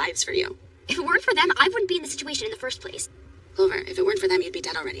risking their lives for you. If it weren't for them, I wouldn't be in the situation in the first place. Clover, if it weren't for them, you'd be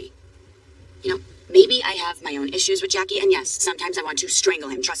dead already. You know, maybe I have my own issues with Jackie, and yes, sometimes I want to strangle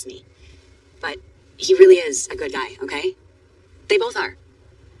him, trust me. But he really is a good guy, okay? They both are.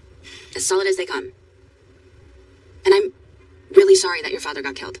 As solid as they come. And I'm really sorry that your father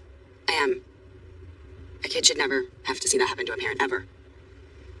got killed. I am. A kid should never have to see that happen to a parent, ever.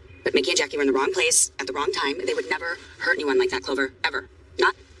 But Mickey and Jackie were in the wrong place at the wrong time. They would never hurt anyone like that, Clover. Ever.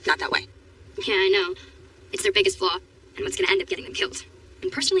 Not that way. Yeah, I know. It's their biggest flaw, and what's gonna end up getting them killed.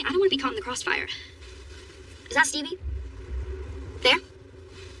 And personally, I don't want to be caught in the crossfire. Is that Stevie? There?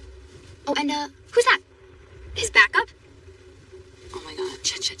 Oh, and, who's that? His backup? Oh my god.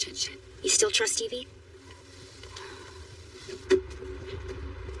 Shit. You still trust Stevie?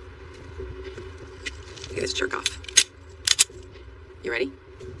 Look at this jerk off. You ready?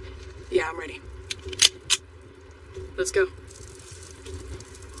 Yeah, I'm ready. Let's go.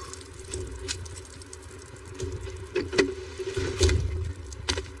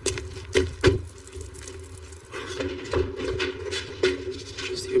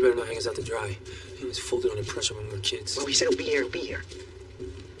 Stevie better not hang us out to dry. He was folded under pressure when we were kids. Well, he said he'll be here.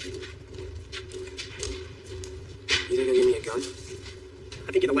 You think he'll give me a gun?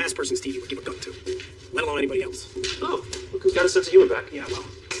 I think you're the last person Stevie would give a gun to, let alone anybody else. Oh, look who's got a sense of humor back. Yeah, well,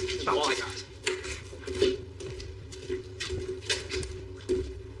 that's about all I got.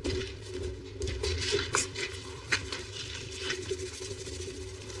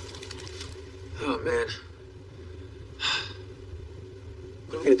 Oh, man.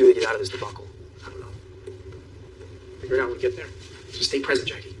 What am I gonna do to get out of this debacle? I don't know. Figure it out when we get there. Just stay present,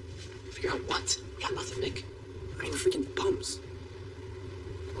 Jackie. Figure out what? We got nothing, Nick. I ain't freaking bums.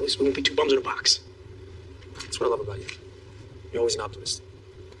 At least we won't be two bums in a box. That's what I love about you. You're always an optimist.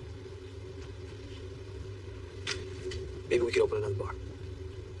 Maybe we could open another bar.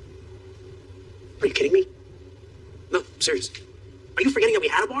 Are you kidding me? No, I'm serious. Are you forgetting that we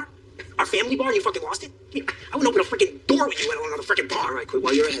had a bar? Our family bar and you fucking lost it? I wouldn't open a freaking door with you, let alone another freaking bar. All right, quit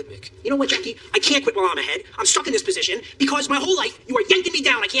while you're ahead, Mick. You know what, Jackie? I can't quit while I'm ahead. I'm stuck in this position because my whole life you are yanking me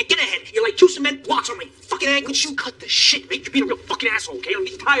down. I can't get ahead. You're like two cement blocks on my fucking ankle. Would you cut the shit, Rick? You're being a real fucking asshole, okay? I'm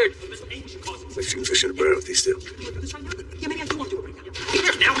getting tired. It seems I should have burned out these two. Yeah, maybe I do want to do it right now.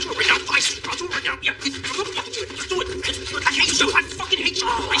 Here, now, I'll do it right now. I'll do it right now. Yeah, I'm gonna fucking do it. Just do it. I hate you. I fucking hate you. I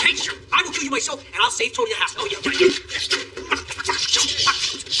hate you. I will kill you myself, and I'll save Tony the house. Oh, yeah.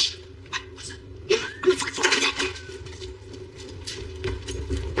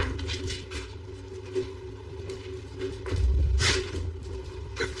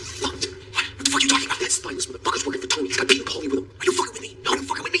 Spineless motherfucker's working for Tony. He's got Pete and Paulie with him. Are you fucking with me? No, you're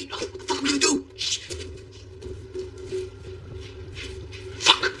fucking with me. No, what the fuck are we gonna do?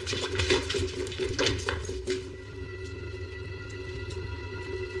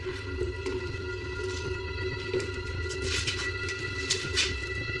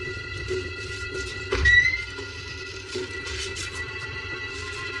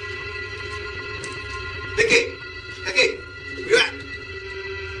 Nicky, where you at?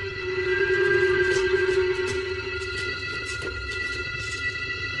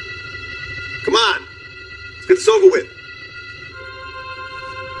 Come on, let's get this over with.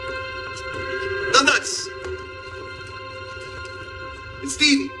 No nuts. It's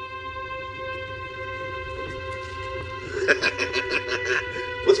Stevie.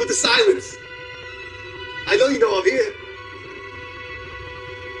 What's with the silence? I know you know I'm here.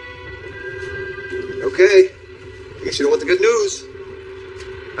 Okay, I guess you don't want the good news.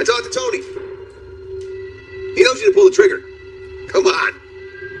 I talked to Tony. He knows you to pull the trigger. Come on.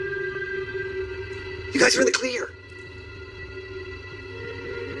 You guys are in the clear.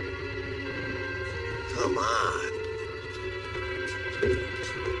 Come on.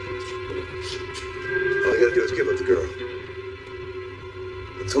 All you gotta do is give up the girl.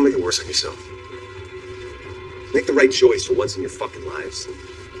 Don't make it worse on yourself. Make the right choice for once in your fucking lives.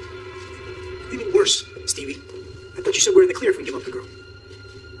 What do you mean worse, Stevie? I thought you said we're in the clear if we give up the girl.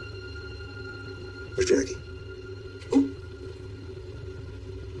 Where's Jackie? Who?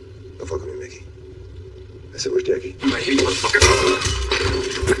 Don't fuck with me, Mickey. I said, where's Jackie? I hate you, motherfucker.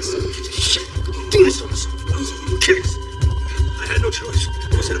 Shit. Damn it, those kids. I had no choice.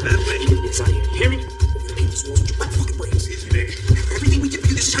 I was in a bad way. It's out of here. You hear me? This walls with your black fucking brains. Easy, Mick. Everything we did for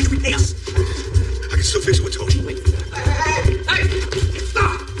you, this is how you repay us. I can still fix it with Tony. Wait for that. Hey!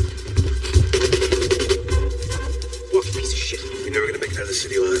 Stop! Walking piece of shit. You're never gonna make it out of the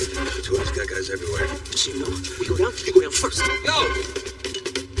city alive. Tony's got guys everywhere. Just so you know, we go down, you go down first. Yo!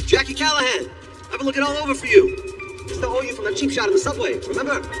 Jackie Callahan! I've been looking all over for you. Still owe you from that cheap shot in the subway,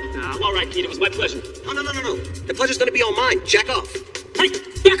 remember? Nah, all right, Pete, it was my pleasure. No. The pleasure's gonna be all mine. Jack off. Hey,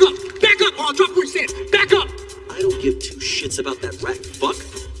 back up! Back up, or I'll drop where you stand. Back up! I don't give two shits about that rat fuck.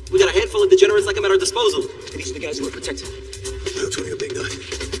 We got a handful of degenerates like him at our disposal. And these are the guys who are protected. No, Tony, a big nut.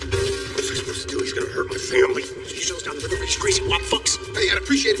 What's he supposed to do? He's gonna hurt my family. He shows down the river for these crazy wop fucks. Hey, I'd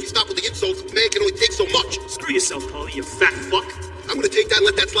appreciate if you stop with the insults. Man can only take so much. Screw yourself, Paulie, you fat fuck. I'm gonna take that and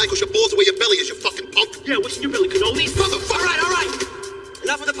let that slide cause your balls away your belly as you fucking punk. Yeah, what's in your belly, cannolis? Motherfucker! All right.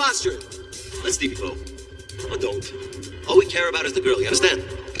 Enough of the posturing. Let Stevie go. Or don't. All we care about is the girl, you understand?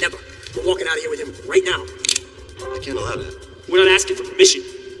 Never. We're walking out of here with him right now. I can't allow that. We're not asking for permission.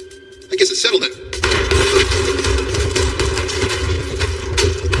 I guess it's settled then.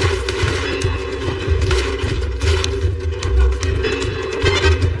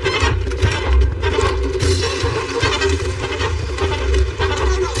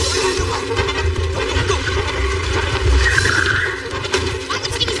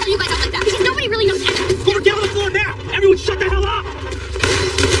 Shut the hell up!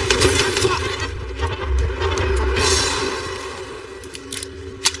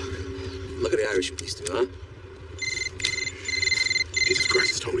 Look at the Irish police do, huh? Jesus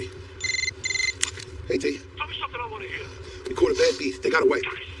Christ, it's Tony. Hey, T. Tell me something I want to hear. We caught a bad beef. They got away.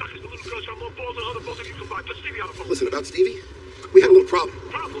 Suckers, the little girl's got more balls than other balls that you can find. Put Stevie out of Listen, about Stevie, we had a little problem.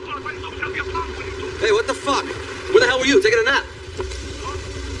 Hey, what the fuck? Where the hell were you? Taking a nap?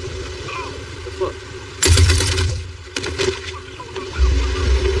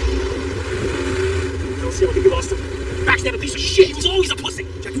 I don't think we lost him. Backstabber piece of shit. He was always a pussy.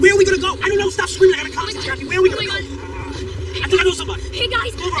 Jackie, where are we gonna go? I don't know. Stop screaming. I got a concert. Jackie, where are we gonna go? I think I know somebody. Hey,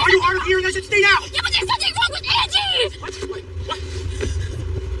 guys. Clover, are you hard of hearing? I said stay out. Yeah, but there's something wrong with Angie. What? Wait, what?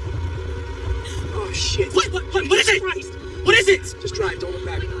 Oh, shit. What is it? Christ. What is it? Just drive. Don't look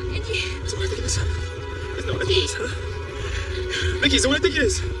back. Angie. Is that what I think it is? Is that what I think it is, huh? Mickey, is that what I think it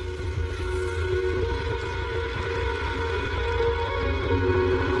is?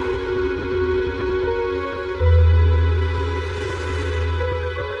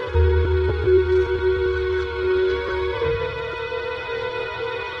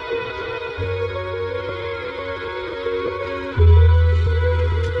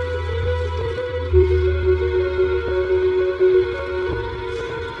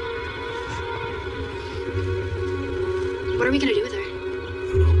 What are we gonna do with her? I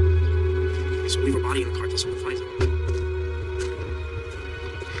don't know. So leave her body in the car till someone finds it.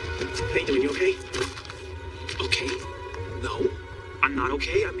 How you doing? You okay? Okay? No, I'm not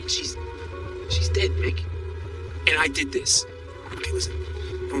okay. I mean, she's dead, Mick. And I did this. Okay, listen.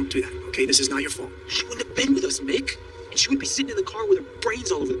 Don't do that, okay? This is not your fault. She wouldn't have been with us, Mick. And she would be sitting in the car with her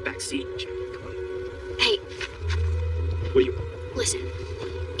brains all over the back seat. Hey. What do you... Listen.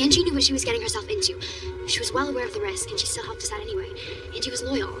 Angie knew what she was getting herself into. She was well aware of the risk, and she still helped us out anyway. Angie was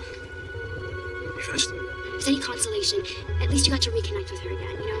loyal. You finished? If there's any consolation, at least you got to reconnect with her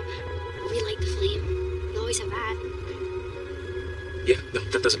again, you know? Relight the flame. You always have that. Yeah, no,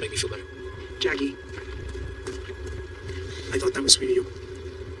 that doesn't make me feel better. Jackie, I thought that was sweet of you.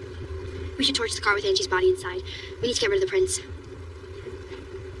 We should torch the car with Angie's body inside. We need to get rid of the prints. You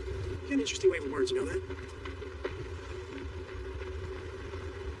got an interesting way with words, you know that?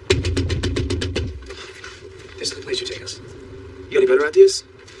 This is the place you take us. You got any better ideas?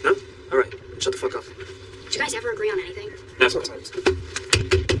 No? All right. Shut the fuck up. Did you guys ever agree on anything? No, sometimes.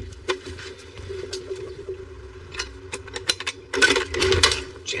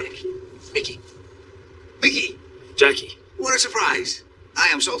 Jackie. Mickey. Mickey! Jackie. What a surprise. I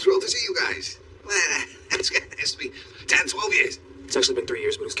am so thrilled to see you guys. Well, that's it has to be 10, 12 years. It's actually been 3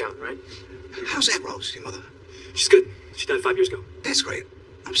 years, but who's counting, right? How's that, Rose, your mother? She's good. She died 5 years ago. That's great.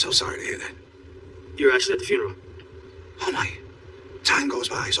 I'm so sorry to hear that. You're actually at the funeral. Oh, my. Time goes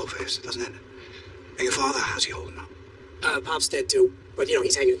by so fast, doesn't it? And your father, how's he holding up? Pop's dead, too. But, you know,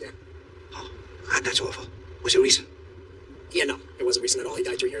 he's hanging in there. Oh, that's awful. Was there a reason? Yeah, no. It wasn't recent at all. He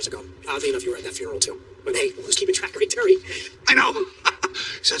died 3 years ago. Oddly enough, you were at that funeral, too. But, hey, who's keeping track of it, Terry? I know.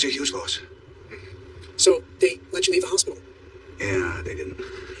 Such a huge loss. So, they let you leave the hospital? Yeah, they didn't.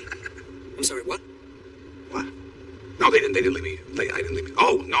 I'm sorry, what? What? No, they didn't. They didn't leave me. I didn't leave me.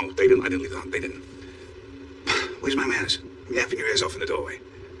 Oh, no, they didn't. I didn't leave them. They didn't. Where's my manners? You're yapping your ears off in the doorway.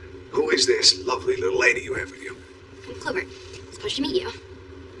 Who is this lovely little lady you have with you? I'm Clover. It's a pleasure to meet you.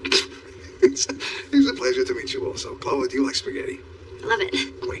 It's a pleasure to meet you also. Clover, do you like spaghetti? I love it.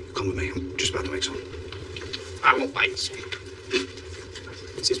 Wait, come with me. I'm just about to make some. I won't bite.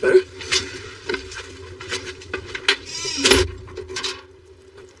 Seems better.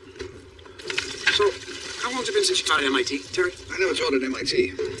 So, how long's it been since you taught at MIT, Terry? I never taught at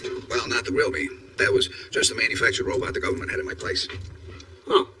MIT. Well, not the real me. That was just a manufactured robot the government had in my place.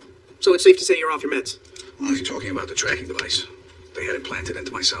 Oh, so it's safe to say you're off your meds? Well, if you're talking about the tracking device they had implanted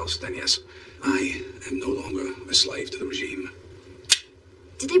into my cells, then yes. I am no longer a slave to the regime.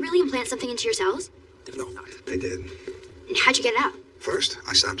 Did they really implant something into your cells? No, they did. And how'd you get it out? First,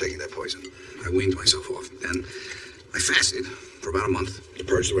 I stopped taking that poison. I weaned myself off. Then, I fasted for about a month to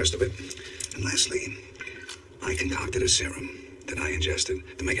purge the rest of it. And lastly, I concocted a serum that I ingested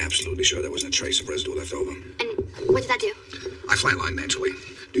to make absolutely sure there wasn't a trace of residue left over. And what did that do? I flatlined naturally.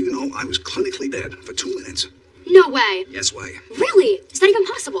 Do you know I was clinically dead for 2 minutes? No way. Yes way. Really? Is that even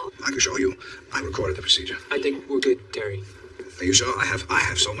possible? I can show you. I recorded the procedure. I think we're good, Terry. Are you sure? I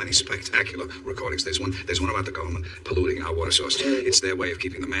have so many spectacular recordings. There's one about the government polluting our water source. It's their way of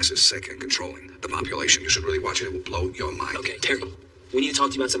keeping the masses sick and controlling the population. You should really watch it. It will blow your mind. Okay, Terry. We need to talk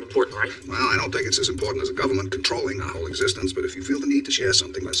to you about something important, right? Well, I don't think it's as important as a government controlling our whole existence, but if you feel the need to share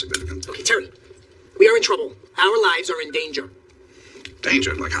something less significant... Okay, Terry. We are in trouble. Our lives are in danger.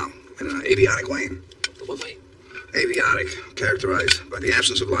 Danger? Like how? In an aviotic way? What way? Aviotic, characterized by the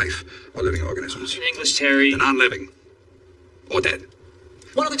absence of life or living organisms. In English, Terry. The non-living. Or dead.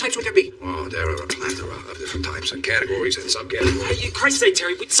 What other types would there be? Oh, there are a plethora of different types and categories and subcategories. In Christ's sake,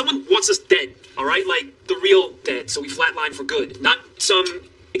 Terry, someone wants us dead, all right? Like, the real dead, so we flatline for good. Not some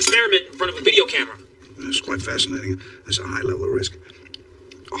experiment in front of a video camera. It's quite fascinating. There's a high level of risk.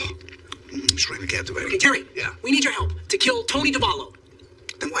 Oh, extremely captivating. Okay, Terry. Yeah? We need your help to kill Tony DeVallo.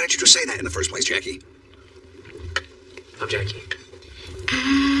 Then why didn't you just say that in the first place, Jackie? I'm Jackie.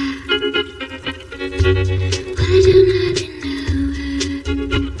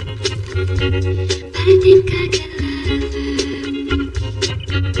 I think I could love her.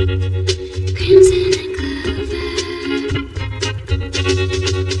 Crimson and clover.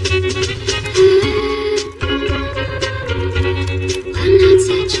 I'm not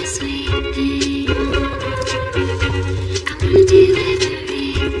such a sweet thing. I wanna do everything.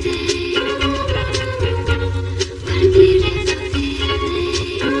 What a beautiful feeling.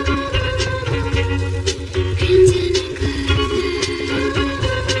 Crimson and clover.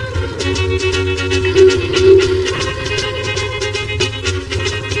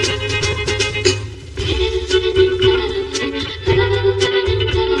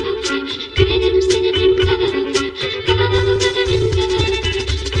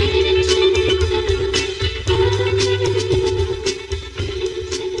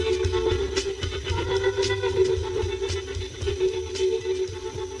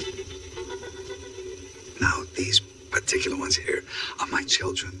 Now, these particular ones here are my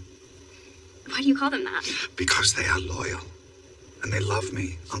children. Why do you call them that? Because they are loyal. And they love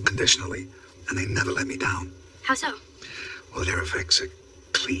me unconditionally. And they never let me down. How so? Well, their effects are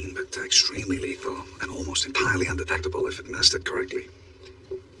clean, but extremely lethal. And almost entirely undetectable if administered correctly.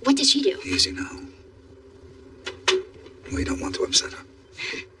 What does she do? Easy now. We don't want to upset her.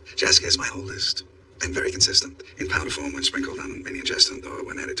 Jessica is my oldest. And very consistent. In powder form when sprinkled on any ingestant or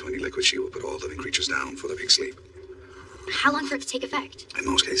when added to any liquid, she will put all living creatures down for the big sleep. How long for it to take effect? In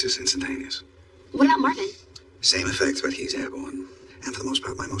most cases, instantaneous. What about Marvin? Same effect, but he's airborne. And for the most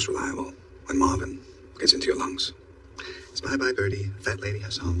part, my most reliable. When Marvin gets into your lungs. It's bye-bye, Birdie. Fat lady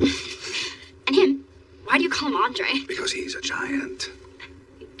has home. And him? Why do you call him Andre? Because he's a giant.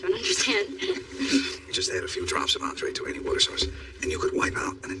 Don't understand. You just add a few drops of Andre to any water source, and you could wipe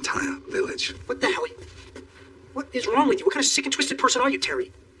out an entire village. What the hell? What is wrong with you? What kind of sick and twisted person are you,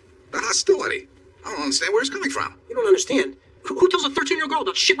 Terry? The hostility. I don't understand where it's coming from. You don't understand. Who tells a 13-year-old girl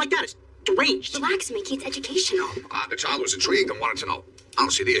about shit like that? It's deranged. Relax, Mickey. It's educational. The child was intrigued and wanted to know. I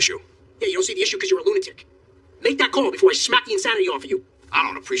don't see the issue. Yeah, you don't see the issue because you're a lunatic. Make that call before I smack the insanity off of you. I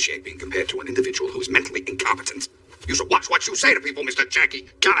don't appreciate being compared to an individual who is mentally incompetent. You should watch what you say to people, Mr. Jackie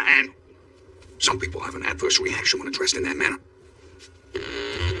Callahan. Some people have an adverse reaction when addressed in that manner.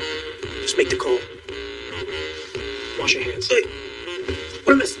 Just make the call. Wash your hands. Hey,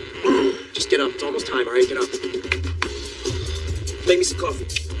 what a mess. Just get up. It's almost time, all right? Get up. Make me some coffee.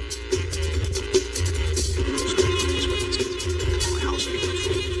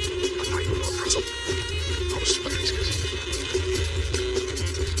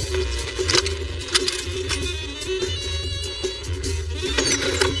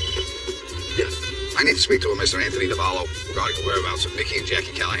 I need to speak to a Mr. Anthony DeVallo regarding the whereabouts of Mickey and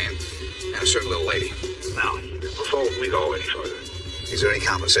Jackie Callahan and a certain little lady. Now, before we go any further, is there any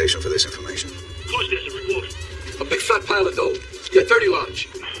compensation for this information? of course there's a reward. A big fat pile of dough. Yeah, 30 large.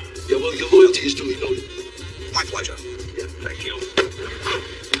 Yeah, well, your loyalty is duly noted. My pleasure. Yeah, thank you.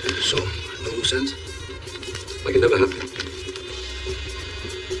 So, no loose ends? Like it never happened.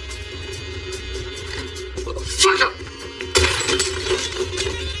 Motherfucker!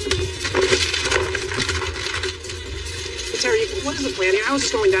 Terry, what is the plan here? How is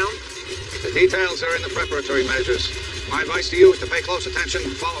this going down? The details are in the preparatory measures. My advice to you is to pay close attention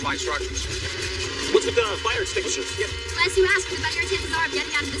and follow my instructions. What's with the fire extinguishers? Yeah. The less you ask, the better your chances are of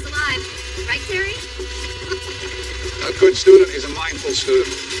getting out of this alive. Right, Terry? A good student is a mindful student.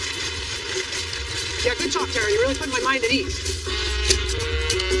 Yeah, good talk, Terry. You really put my mind at ease.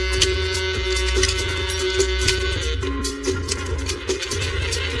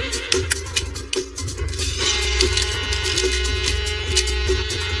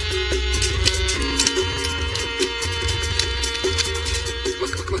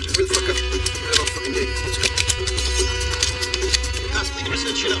 Hurry the fuck up. I don't fucking date. Let's go. Guys, clean the rest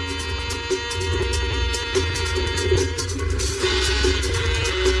of that shit up.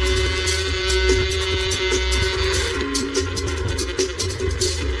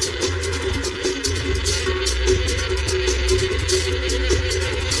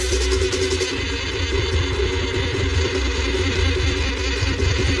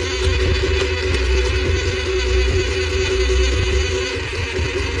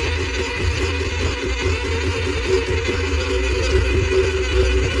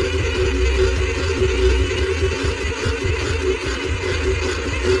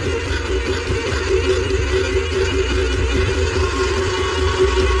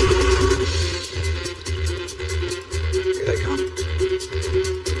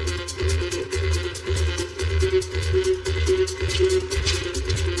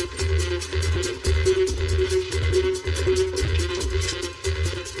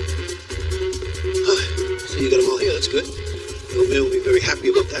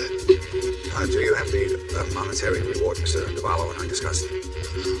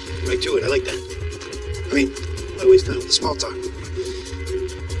 Small talk.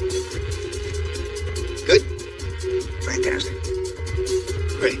 Good? Fantastic.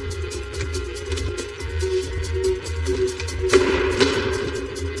 Great.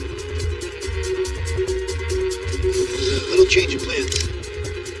 There's a little change of plans.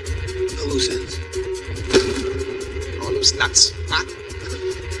 No loose ends. Oh, loose nuts. Huh?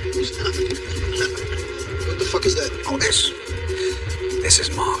 Loose nuts? What the fuck is that? Oh, this is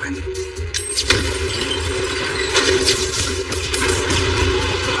Marvin.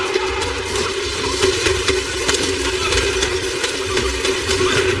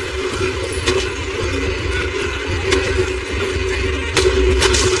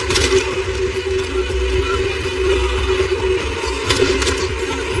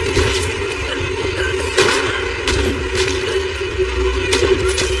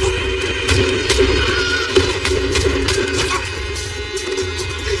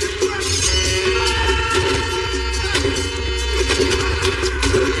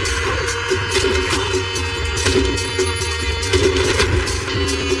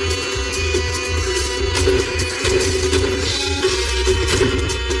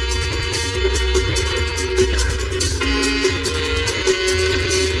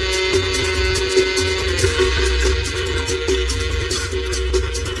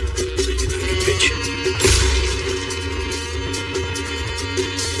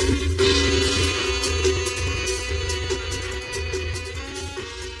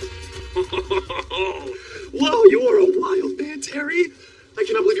 Whoa, you are a wild man, Terry. I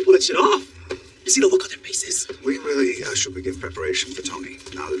cannot believe you pulled that shit off. You see the look on their faces? We really should begin preparation for Tony,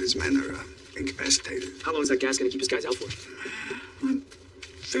 now that his men are incapacitated. How long is that gas going to keep his guys out for?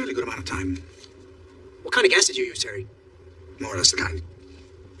 Fairly good amount of time. What kind of gas did you use, Terry? More or less the kind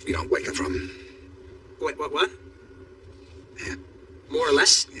you don't wake up from. What? Yeah. More or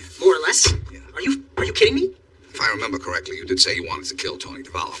less? Yeah. More or less? Yeah. Are you kidding me? If I remember correctly, you did say you wanted to kill Tony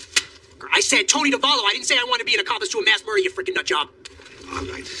DeVallo. I said Tony DeVallo. I didn't say I wanted to be an accomplice to a mass murder, you freaking nut job. All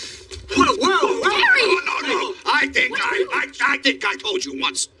right. What a world! Terry! No. I think I told you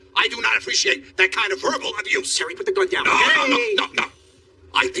once. I do not appreciate that kind of verbal abuse. Terry, put the gun down. No.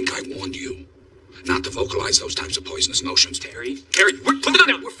 I think I warned you not to vocalize those types of poisonous notions, Terry. Terry, put the gun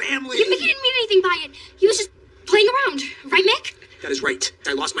down. We're family. He didn't mean anything by it. He was just playing around. Right, Mick? That is right.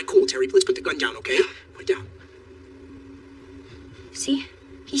 I lost my cool, Terry. Let's put the gun down, okay? Put it down. See?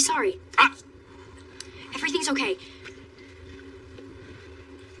 He's sorry. Everything's okay.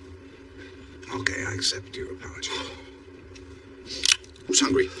 Okay, I accept your apology. Who's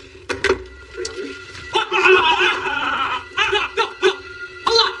hungry? Pretty hungry. No!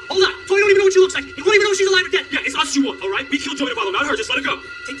 Hold on! Tony don't even know what she looks like. He won't even know if she's alive or dead. Yeah, it's us you want, all right? We killed Joey DeVallo, not her. Just let her go.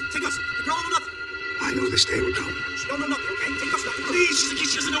 Take us. The girl don't know nothing. I knew this day would come. She don't know nothing, okay? Take us nothing. Please, she's a kid.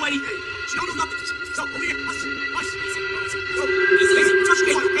 She doesn't know anything. She don't know nothing. So, over here. Us. Go. Easy. Touch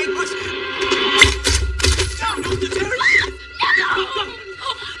me, okay? Us.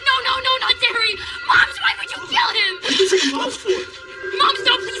 No, not Terry! Moms, why would you kill him? What are you saying Moms for? Moms,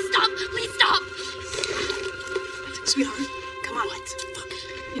 no, please stop! Sweetheart, come on. What? Fuck.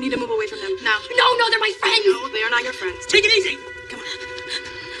 You need to move away from them, now. No, they're my friends! No, they are not your friends. Take it easy! Come on.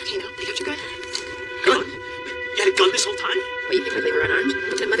 Okay, now, pick up your gun. Gun? You had a gun this whole time? Well, you think we were unarmed?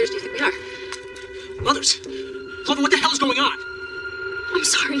 What kind of mothers do you think we are? Mothers? Clover, what the hell is going on? I'm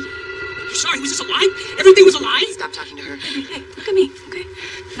sorry. You're sorry? Was this a lie? Everything was a lie? Stop talking to her. Hey, look at me, okay?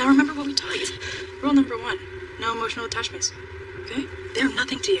 Now remember what we taught you. Rule number 1, no emotional attachments, okay? They're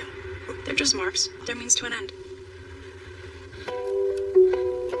nothing to you. They're just marks. They're means to an end.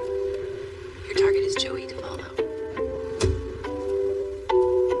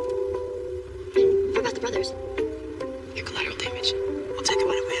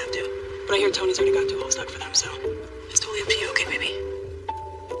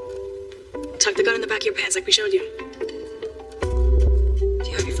 Tuck the gun in the back of your pants like we showed you. Do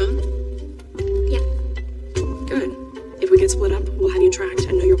you have your phone? Yeah. Good. If we get split up, we'll have you tracked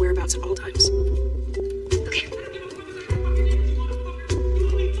and know your whereabouts at all times. Okay.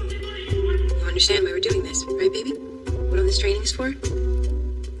 You understand why we're doing this, right, baby? What all this training is for?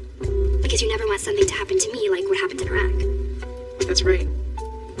 Because you never want something to happen to me like what happened in Iraq. That's right.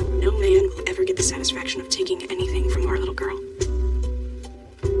 No man will ever get the satisfaction of taking anything from our little girl.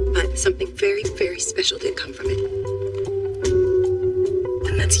 But something very, very special did come from it.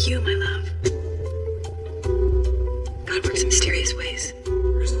 And that's you, my love. God works in mysterious ways.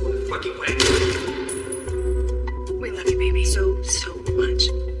 There's no fucking way. We love you, baby, so much.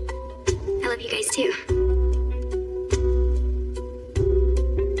 I love you guys too.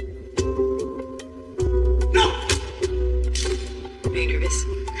 Are you nervous?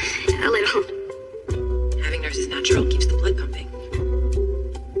 A little. Having nerves is natural, keeps the blood pumping.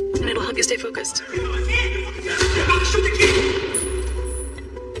 And it'll help you stay focused.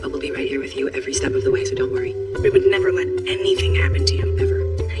 But we'll be right here with you every step of the way, so don't worry. We would never let anything happen to you, ever.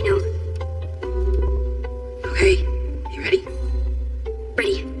 I know. Okay, you ready?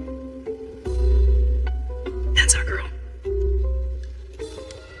 Ready. That's our girl.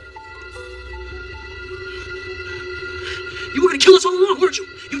 You were gonna kill us all along, weren't you?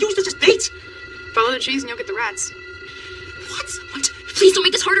 You used us as bait? Follow the trees and you'll get the rats. What? Please don't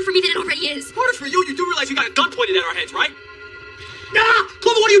make this harder for me than it already is. Harder for you? You do realize you got a gun pointed at our heads, right? Ah!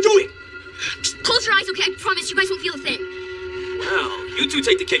 Clover, what are you doing? Just close your eyes, okay? I promise you guys won't feel a thing. Well, you two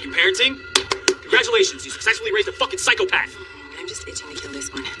take the cake. You parenting? Congratulations, you successfully raised a fucking psychopath. I'm just itching to kill this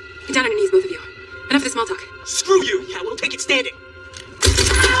one. Get down on your knees, both of you. Enough of the small talk. Screw you. Yeah, we'll take it standing.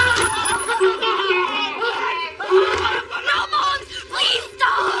 No, Mom! Please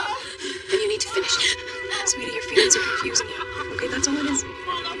stop! Then you need to finish it. Sweetie, your feelings are confusing you. Okay, that's all it is.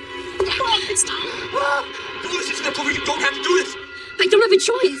 It's time. No, this isn't a Clover. You don't have to do this. I don't have a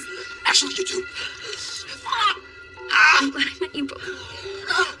choice. Actually, you do. I'm glad I met you both.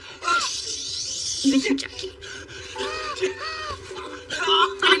 Even you, Jackie.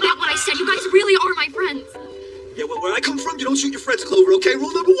 And I meant what I said. You guys really are my friends. Yeah, well, where I come from, you don't shoot your friends, Clover, okay?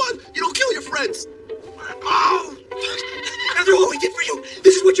 Rule number 1, you don't kill your friends. Oh! After all we did for you,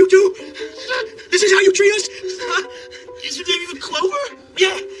 this is what you do? This is how you treat us? Is your name even Clover?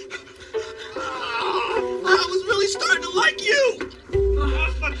 Yeah. I was really starting to like you.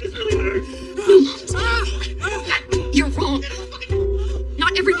 Fuck, this really hurts. You're wrong.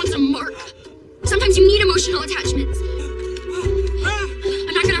 Not everyone's a mark. Sometimes you need emotional attachments.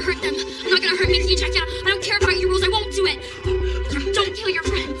 I'm not gonna hurt them. I'm not gonna hurt Mickey and Jackie. I don't care about your rules. I won't do it. Don't kill your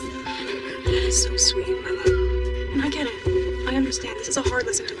friends. So sweet, my love. And I get it. I understand. This is a hard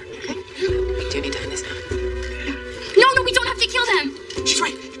lesson to learn, okay? We do need to end this now. No, we don't have to kill them. She's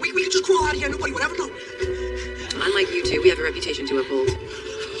right. We can just crawl out of here. Nobody would ever know. Unlike you two, we have a reputation to uphold.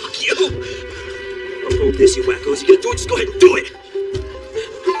 Fuck you. Uphold this, you wackos. You gonna do it? Just go ahead and do it.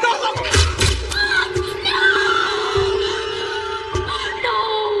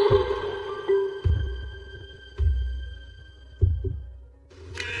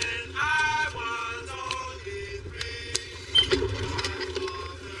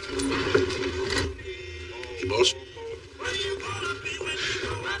 Boss?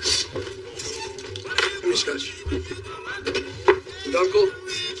 Give me a scotch. The uncle?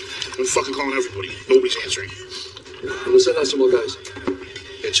 I'm fucking calling everybody. Nobody's answering. We'll send out some more guys.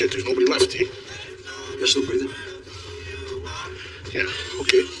 That's it. There's nobody left. You're still breathing? Yeah,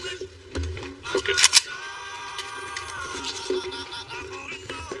 okay. Okay.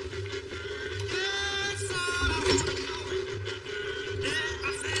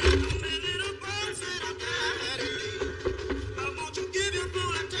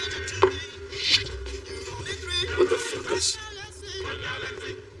 What the fuck is...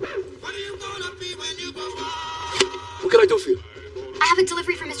 What can I do for you? I have a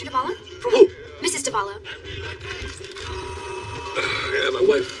delivery for Mr. Davala. From who? Mrs. Davala. Yeah, my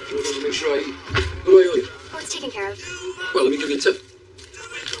wife. She wants to make sure I eat. What do I owe you? Oh, it's taken care of. Well, let me give you a tip.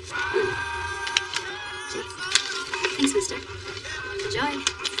 Thanks, mister. Enjoy.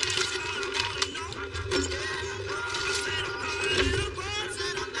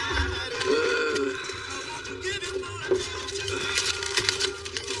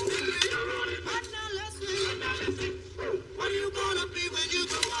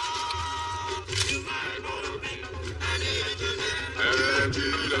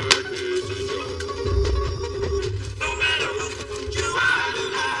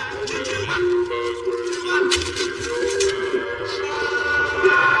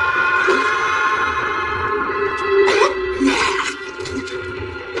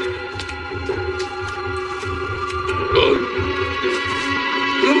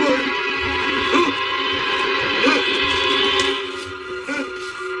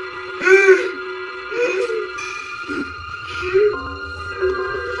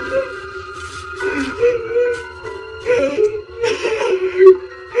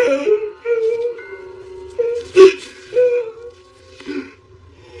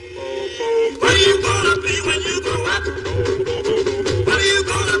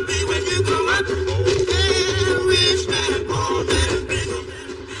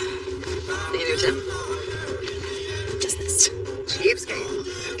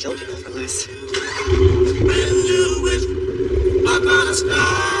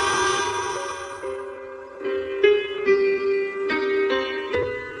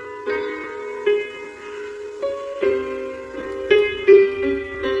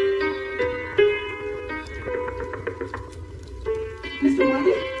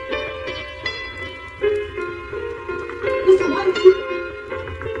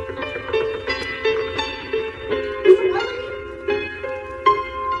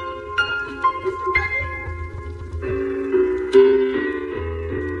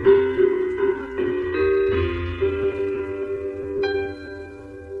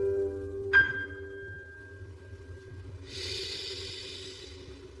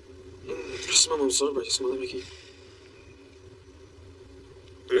 sober. You smell it, Mickey.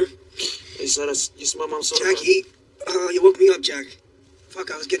 Hmm? He said you smell Mom sober. Jackie, you woke me up, Jack.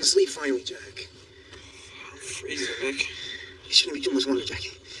 Fuck, I was getting sleep finally, Jack. I'm freezing, Mick. You shouldn't be too much longer,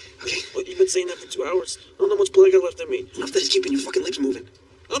 Jackie. Okay? What, you've been saying that for 2 hours. I don't know how much blood I got left in me. Enough that it's keeping your fucking lips moving.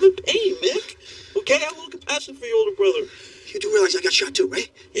 I'm in pain, Mick. Okay, I have a little compassion for your older brother. You do realize I got shot too, right?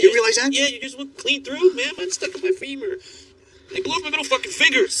 You realize that? Yeah, you just went clean through, man. Mine's stuck in my femur. They blew off my middle fucking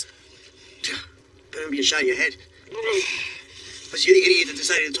fingers. Better be a shot in your head. But you're the idiot that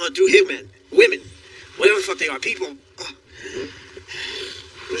decided to talk through him, man. Women. Whatever the fuck they are. People. What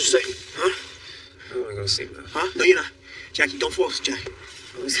did you say? Huh? I don't want to go to sleep now. Huh? No, you're not. Jackie, don't fall asleep, Jack.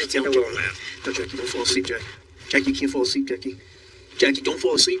 Let's take a little nap. No, Jackie, don't fall asleep, Jack. Jackie, you can't fall asleep, Jackie. Jackie, don't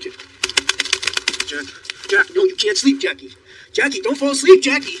fall asleep, Jack. Jack, no, you can't sleep, Jackie. Jackie, don't fall asleep,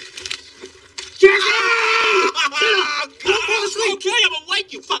 Jackie. Jackie! Don't fall asleep. Okay, I'm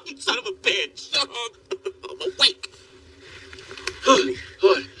awake, you fucking son of a bitch. I'm awake. Look at me.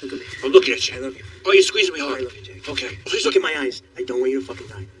 I'm looking at you. I love you. Oh, you're squeezing me hard. I love you, Jackie. Okay. Please look in my eyes. I don't want you to fucking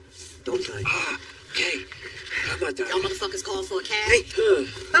die. Don't die. Okay. I'm not dying. Y'all motherfuckers call for a cab. Hey.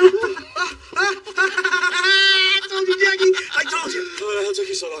 I told you, Jackie. I told you. Oh, the hell took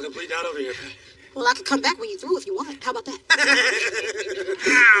you so long? I'm bleeding out over here. Well, I could come back when you through if you want. How about that?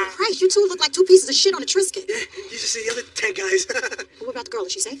 Christ, you two look like two pieces of shit on a Triscuit. Yeah, you should see the other 10 guys. What about the girl?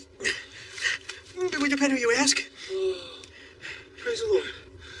 Is she safe? Would depend who you ask. Praise the Lord.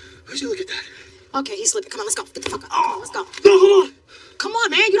 Where'd you look at that? Okay, he's slipping. Come on, let's go. Get the fuck up. Oh. Come on, let's go. No, hold on. Come on,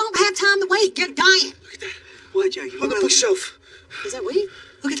 man. You don't have time to wait. You're dying. Look at that. What, Jackie? Look at the bookshelf. Is that weed?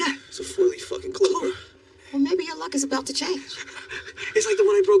 Look at that. It's a 4-leaf fucking clover. Well, maybe your luck is about to change. It's like the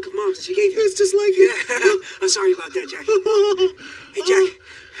one I broke Mom's that she gave you. It's just like it. Yeah. I'm sorry about that, Jackie. Hey, Jack.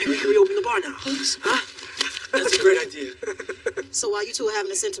 Maybe we can reopen the bar now. Huh? That's a great idea. So while you two are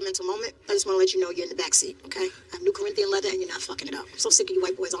having a sentimental moment, I just want to let you know you're in the back seat, okay? I have new Corinthian leather and you're not fucking it up. I'm so sick of you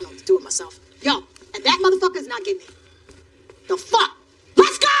white boys. I don't know what to do with myself. Yo, and that motherfucker's not getting it. The fuck?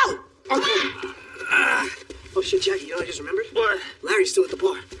 Let's go! Okay. Oh, shit, Jackie, you know what I just remembered? What? Larry's still at the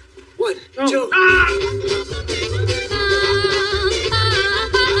bar. 1, 2.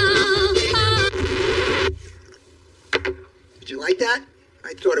 Did you like that?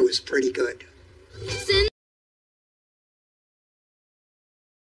 I thought it was pretty good.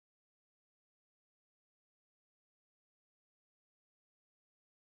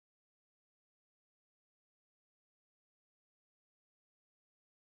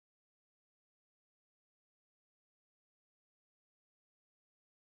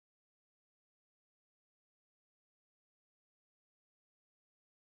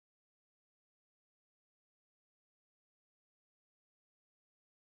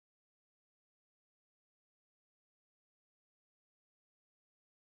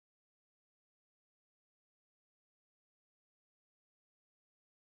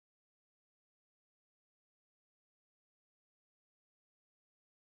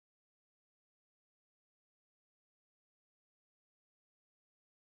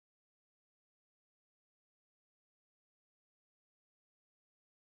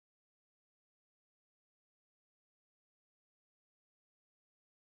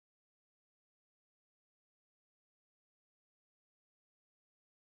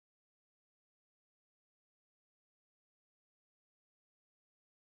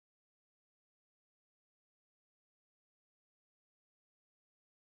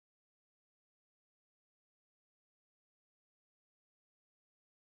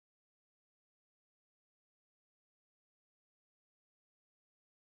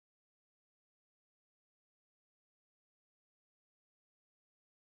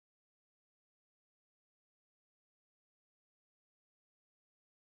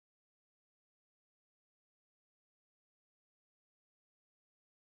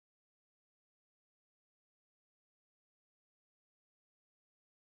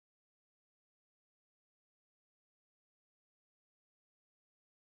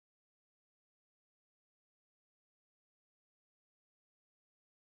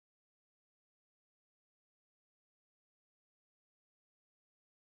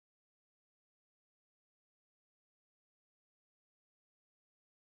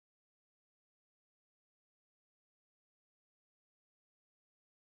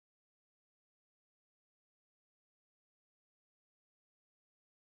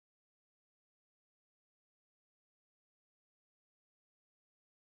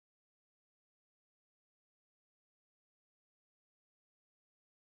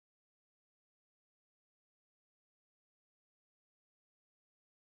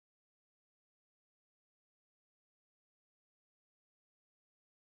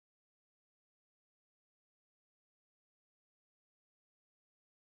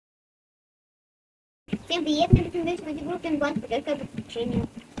 Всем привет, мы рекомендуем на игру Пинбан, поддержка подключения.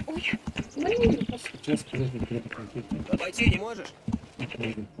 Ой, блин. Сейчас, подожди, где-то конкретно. Обойти не можешь?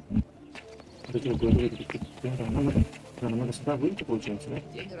 Нам надо сюда выйти, получается, да?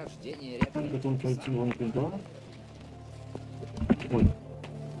 День рождения, ребята. Потом пройти вон туда. Ой,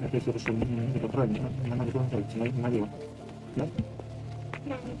 опять хорошо, это правильно, нам надо было пройти налево. Да?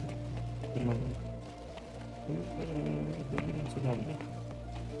 Да. Сюда, да?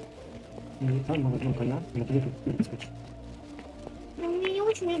 И там мы возьмем коня, и на коне перескочим. Ну, мне не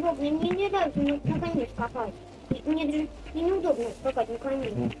очень удобно, мне не нравится на коне скакать. Мне даже неудобно скакать на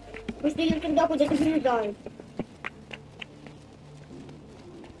коне. Потому что я тогда куда-то залезаю.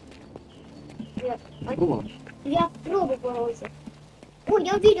 Я пробовала уже. Ой,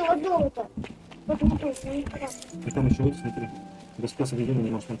 я увидела золото. Вот не то, не красиво. И там еще, смотри, до способа ведения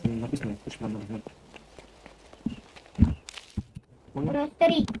не может написано, что нам нужно. Раз,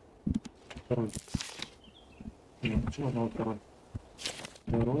 три. Второй. Нет, почему одного второй?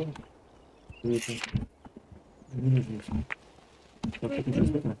 Второй. Третий. Не нужно все. Так, это ничего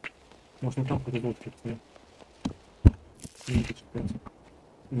спрятано? Может, не там какой-то золотый, нет? Не читается.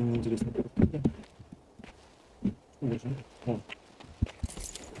 Мне интересно, как это. Что дальше? О.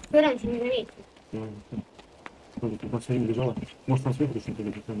 Вы раньше не заметили. Ой, тут у нас все время лежало. Может, там сверху что-то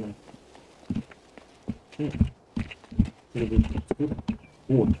лежит, не знаю. Или скрыто?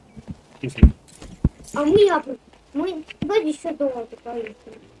 Вот. Если. А мы давайте еще золото поищем.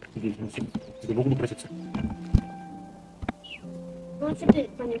 Здесь, ну все. Тебе Богу проситься. Ну, что ты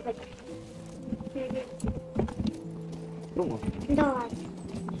по ним хочешь? Пробовал? Да.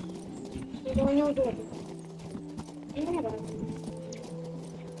 Это неудобно. Не нравится.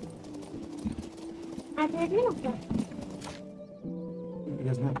 А ты возьми на кто?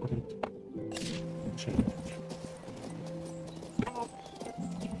 Я знаю, куда это. Шея.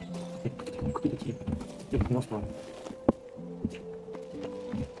 Кто такие? Это на славу.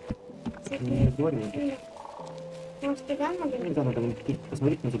 Не разговаривай. Может, туда надо? Ну да, надо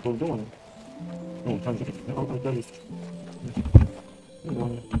посмотреть на этот дома. Ну, там же алтарь есть. Ну,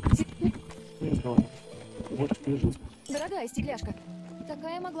 ладно. Не разговаривай. Вот, что лежит. Дорогая стекляшка,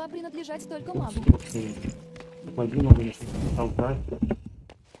 такая могла принадлежать только магу. Пойди много не алтарь.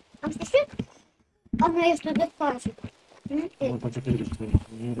 А что ты? Она ее что-то спасет. Он там что-то видишь, смотри.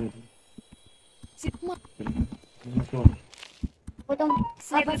 Не дает. Не сказал. Потом,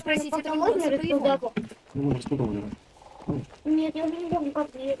 Следует спросить потом этого можно голоса по его. расколдовать? Ну, мы расколдовали. Нет, я уже не помню, как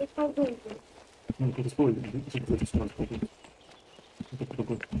я расколдовываю. Ну, как использовали, это все расколдовали. Это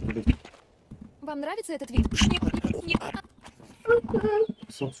такой. Вам нравится этот вид?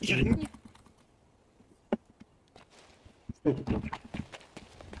 Собственно. Что это такое?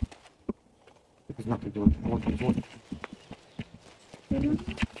 Это знак делать. Вот, вот. Я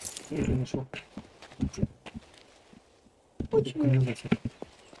не нашел. Почему? Канализация.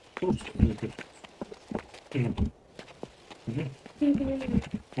 Просто не так.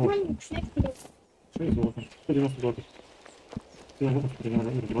 Маленький шнек вперед. 6 золота. 190 золотых. Все золото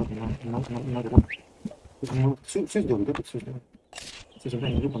надо вот. Все сделали, да? Все сделали. Все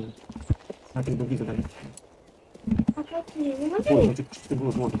задания выполнены. А ты другие задания. А какие? Не могу? Ой, ну что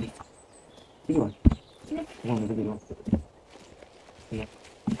было золото. Видела? Вон, я забила. Да.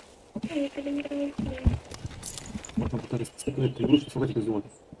 Вот он пытается строить игрушку, собрать это золото.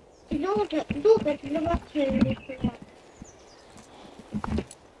 Золото это для вас решила.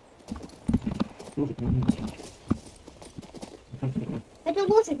 Слушай, ты не знаю. Это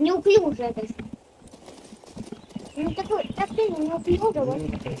лошадь неуклюжая даже. Ну такой, совсем неуклюжая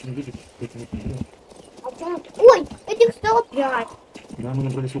лошадь. А почему? Ой, этих стало 5. Да, мы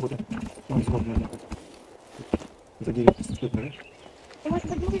набрали опыта. Он золото, наверное. За 9 стоит, да? Может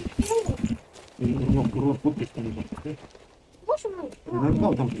быть, мы И у него урон подпись, что нужно. Боже мой.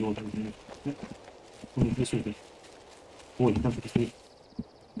 Ну, там золото. Он не рисует. Ой, там что-то стоит.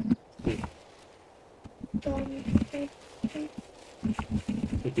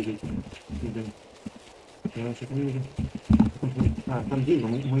 Это здесь. Я что-то не вижу. А, там дерево,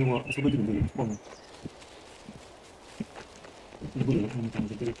 мы его освободили были, помню. Не были, мы там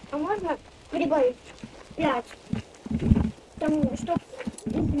забили. А можно прибавить 5? Потому что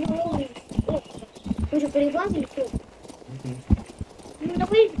уже прибавили все. Ну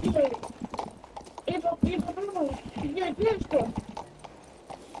давай сделаем. Или попробуем сделать, знаешь что?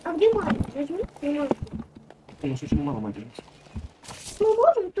 А где мать? Возьми, не можешь. У нас очень мало матери. Мы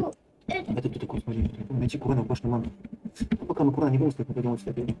можем тут. Это кто такой, смотри, найти Курана в башню мамы. А пока мы Курана не вырастет, мы пойдем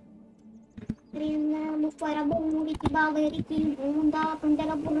отсюда.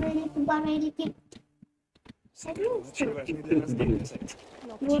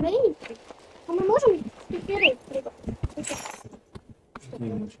 А мы можем теперь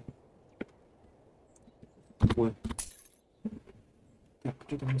Такое. Так,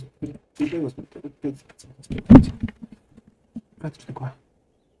 что там у нас передалось? Это что такое?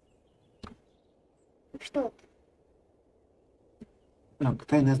 Что? Так,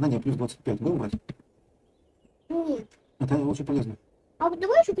 тайное знание плюс 25. Будем брать? Нет. Это очень полезно. А вот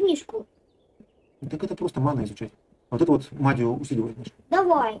давай еще книжку. Так это просто мана изучать. Вот это вот магию усиливает, знаешь.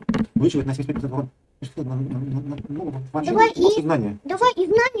 Давай. Увеличивает на 75% урон. Вообще, Давай и знания. Давай и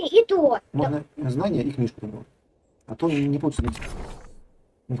знания, и то. Можно знания и книжку добавить. А то не получится.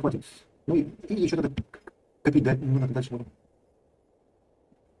 Не хватит. Ну и еще надо копить, да? Мы надо дальше будем.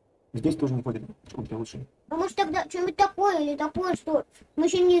 Здесь тоже не хватит. Что для улучшения? А может тогда что-нибудь такое или такое, что мы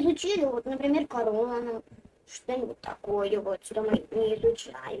еще не изучили, вот, например, корону, что-нибудь такое, вот, что мы не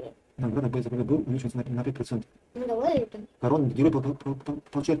изучали. Награда боец был увеличивается на 5%. Ну давай это. Корона герой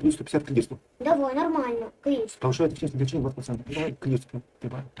получает плюс 150 к лидерству. Давай, нормально, крест. Повышает эффективность для лечения 20%. Давай к лидерству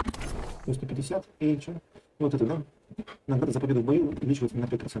прибавим. Плюс 150 и что? Вот это, да? Награда за победу в бою увеличивается на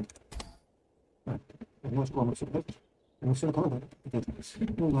 5%. Ну, школа мы все, да? Ну все на кону, да?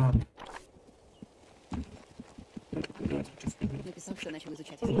 Ну ладно. Написал, что начал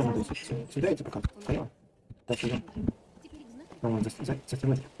изучать. Сюда идти пока. Понял? Так, сюда. Надо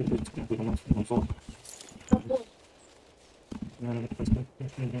застегнуть какой-то монсол. Надо поставить.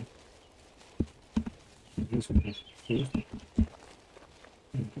 Здесь вот есть.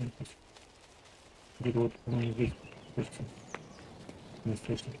 Где-то вот здесь точно. Не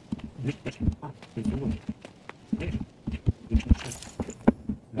страшно. Здесь точно. А, здесь вот. Видишь?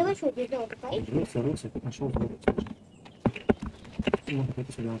 Давай что здесь делать, поедешь? Рылся, нашел забрать. Можно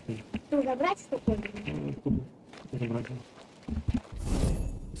пойти сюда. Что, забрать что-то? Забрать.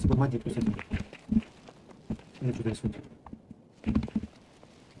 Освободи плюс один. Или что-то рисует.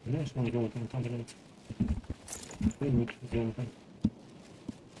 Знаешь, он золото, он там валяется. Поймут, золото.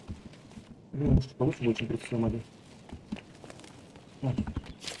 Ну, может, получше будет, чем прийти с магией. Вот.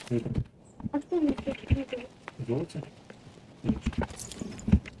 Это. А что мне тут? Золото.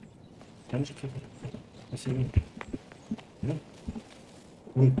 Камешек все. Спасибо. Да?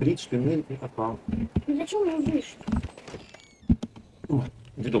 Нефрит, шпинель и опал. Ну зачем мне вышь? О,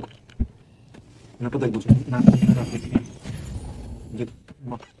 дедок. Нападать будешь на дед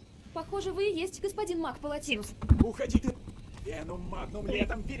маг. Похоже, вы и есть господин маг Палатинус. Уходи ты! Венум магнум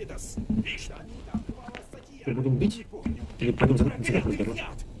летом виридас! Вишь, они там Будем бить? Или пойдем за дорогу?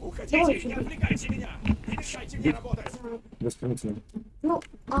 Уходите, не отвлекайте меня! Не мешайте мне работать! Восстановиться надо. Ну,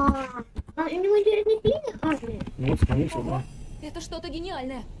 у него интересный фильм, армия. Ну вот, сохранился, да. Это что-то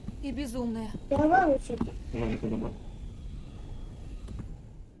гениальное и безумное. Давай учить. Ладно, давай.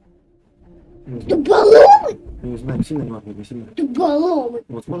 Дуболомы? Не знаю, сильно не важно, не сильно. Дуболомы.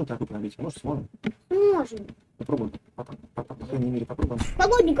 Вот сможем так пробить? Может, сможем? Можем. Попробуем. По крайней мере, попробуем.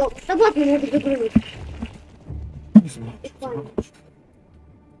 Холодников собак не могут закрыть. Не знаю.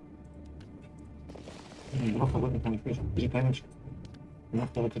 Два холодника, не пишешь. Три камешка. На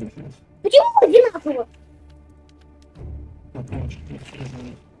второй телефон. Почему одинаково? Так, камешка.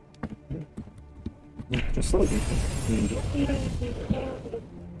 Что, сложно?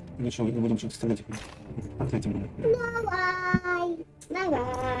 Ничего, не будем что-то вставлять. Проклятие будем.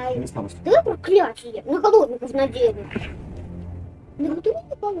 Давай. Не слабость. Давай проклятие. На холодников надену. Да вот ты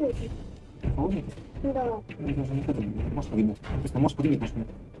не холодник. Холодников? Да. Я даже не хотел. Можешь поднимать. Просто можешь поднимать наш мир.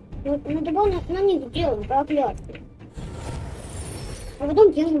 Ну давай на них сделаем проклятие. А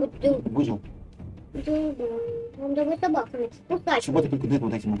потом где-нибудь ты... Выжил. Да. Ну давай собаками. Кусачку. Собаки только до этого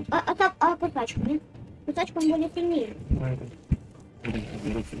дайте могут. А кусачку, блин? Кусачка он более сильнее. Давай это. Будем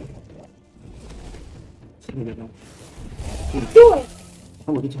разбирать себя. Себе, да. Стой!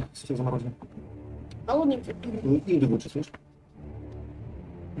 Холодните, все заморозили. Холодницы. И бегут, слышишь?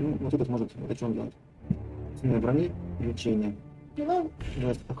 Ну, вот этот может, это что он делает? Смена брони и лечение. Давай.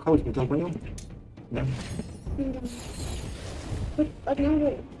 Давай, холодник долбанем. Да. Да. Хоть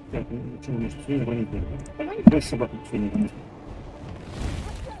одного. Так, что может, смена брони делать? Давай. Давай собаку смена брони.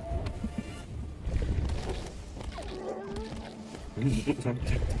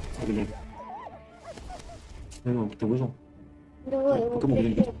 Ну, ты выжил? Давай. По кому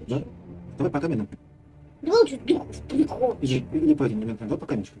будем бить? Да? Давай по каменам. Давай лучше дух в приход. Или по этим моментам. Давай по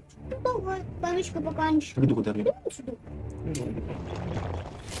камешку. Ну давай. Камешка по камешку. Или духу дали. Давай лучше дух.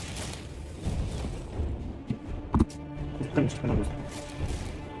 Камешка надо.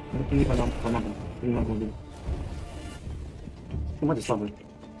 Не помогу. Не могу убить. Ну, мать слабая.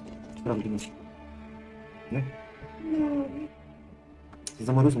 Правда, думаешь? Да?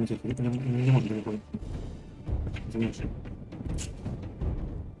 Заморозил на тех, не может далеко. Замерзший.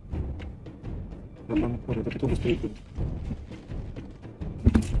 Там ходит, это кто быстрее ходит?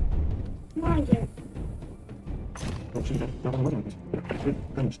 Магия. В общем, да, там можно быть?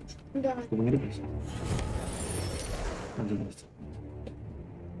 Конечно. Да. Чтобы не рыпались. Надо есть.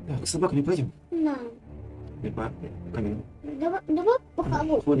 Так, к собакам пойдем? Да. И по камину. Давай по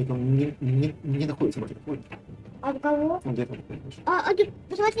холоду. Ходиком не находится собаки, ходит. А от кого? Он где-то находится. А ты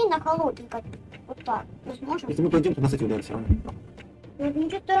посмотри на холодненько. Вот так. Мы сможем? Если мы пойдем, то нас эти ударят все равно. Ну, это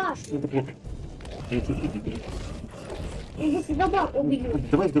ничего страшного. Это плохо. Я чуть не Если собак убьют.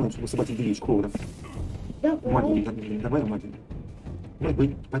 Давай сделаем, чтобы собаки били школу, да? Давай. Давай, мать.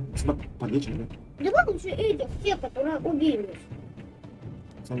 Давай собак подлечим, да? Давай лучше этих, все, которые убили.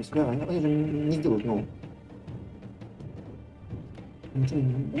 Сами себя, они же не сделают нового. Ничего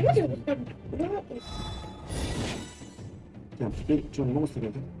не... Давай поставим. Давай. Так, теперь что, не могу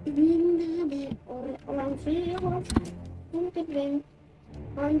стрелять, да?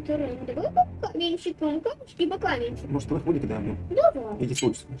 Давай по каменщикам, камешки по каменщикам. Может, давай ходики, да, блин? Давай. Эти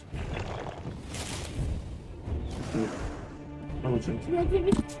случаи. Получше. Я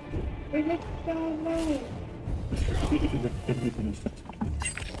тебе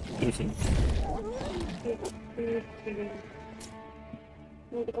представляю.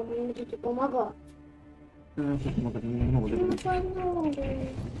 Надо кому-нибудь помогать. Помогать не могу.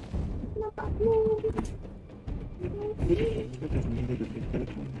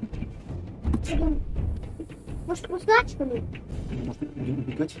 Может, кусачками? Может,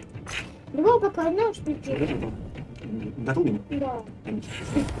 убегать? Давай пока одна штука. Готовы? Да. Конечно.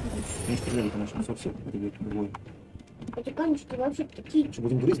 Не стреляли, конечно, совсем. Это Эти камешки вообще такие. что,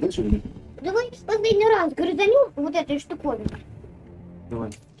 будем грызть дальше или нет? Давай последний раз грызанем вот этой штуковиной. Давай.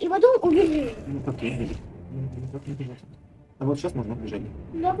 И потом убежим. Ну, как я убежать? Как не убежать? А вот сейчас можно убежать.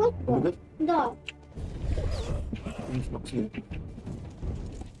 Давай. Убегать? Да. Не смог следить.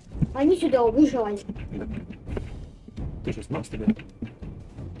 Они сюда убежали. Да. Ты что, смог с тебя?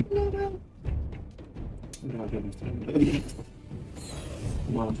 Давай. Давай, рядом с тобой.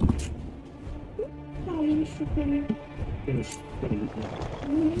 Мало. Каменщиками. Конечно,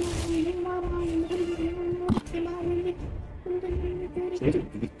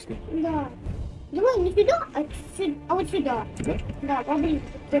 Да. Давай не сюда, а вот сюда. Да? Да, поближе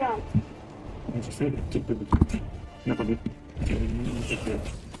подбирать. Ну, сейчас я типа на побег.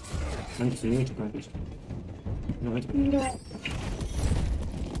 Смотрите, сильнее, что отлично. Давайте. Да.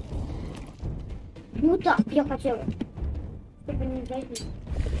 Ну так, я хотела. Чтобы не зайти.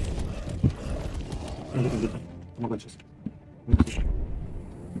 Где-то. Помогай сейчас.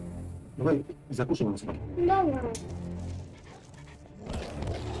 Давай закушаем на собаке. Давай.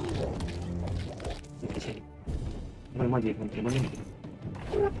 Давай магию нам прибавим.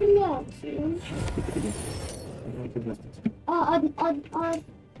 Проклятие.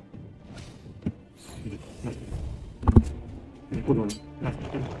 Куда он?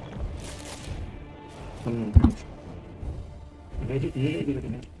 Дойди, не дойди до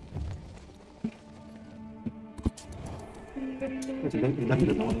меня. Дай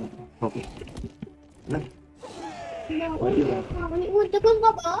до того. Да? Да, вот такой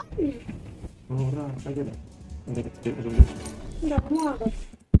забавный. Ура, победа. Теперь уже Да, много.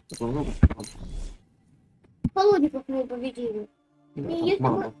 много. Холодников мы победили. Да, И если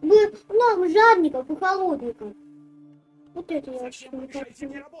мало. бы много жадников и холодников. Вот это я очень не хочу.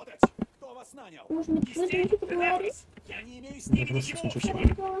 Может быть, вы это поговорить?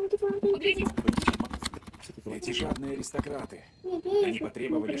 Эти жадные аристократы. Они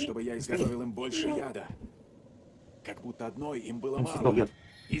потребовали, чтобы я изготовил им больше яда. Как будто одной им было мало.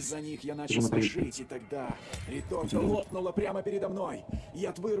 Из-за них я начал спешить, и тогда литовка лопнула прямо передо мной.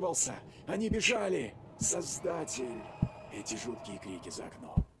 Яд вырвался. Они бежали. Создатель. Эти жуткие крики за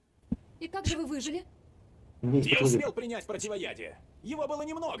окном. И как же вы выжили? Я успел принять противоядие. Его было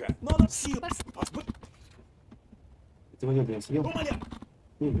немного, но оно сил. Противоядие я съел.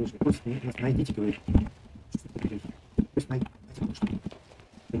 Не, блин, пусть найдите, говорит. Пусть найдите.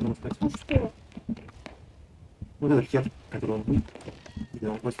 А что? Вот этот яд, который он будет.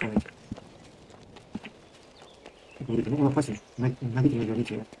 Да, он просит найти. Говорит, ну он опасен. Найдите, не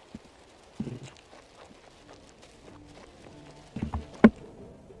говорите его.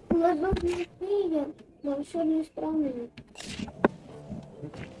 Глаза не видят, волшебные страны.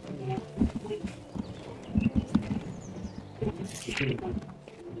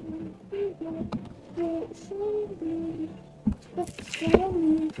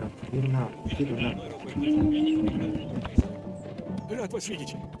 Рад вас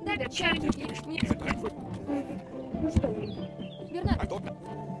видеть. Да, Бернард. Ну что? Бернард.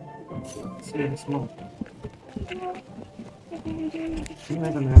 Смог. Ну, на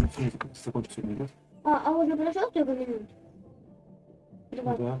этом, наверное, все закончится сегодня, да? А уже прошло столько минут?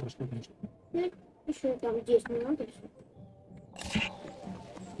 Ну, да, прошло, конечно. Ну, еще там 10 минут и все.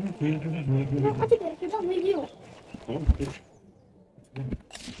 Ну, а теперь куда мы идем?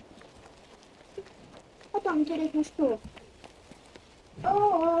 А там интересно что?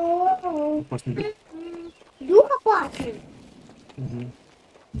 Дух опасный.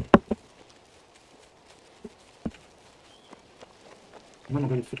 Мама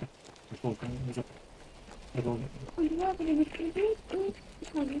говорит, супер. Пошел ко мне назад. Продолжим.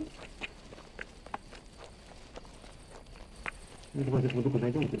 Ну, давай к этому духу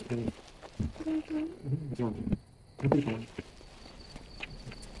дойдем, и теперь... Где он? Внутри, по-моему.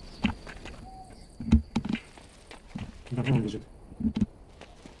 Давно он лежит.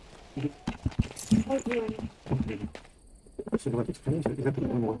 Все, давайте сохранимся и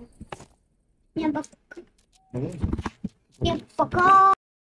запрыгнем его. Всем пока.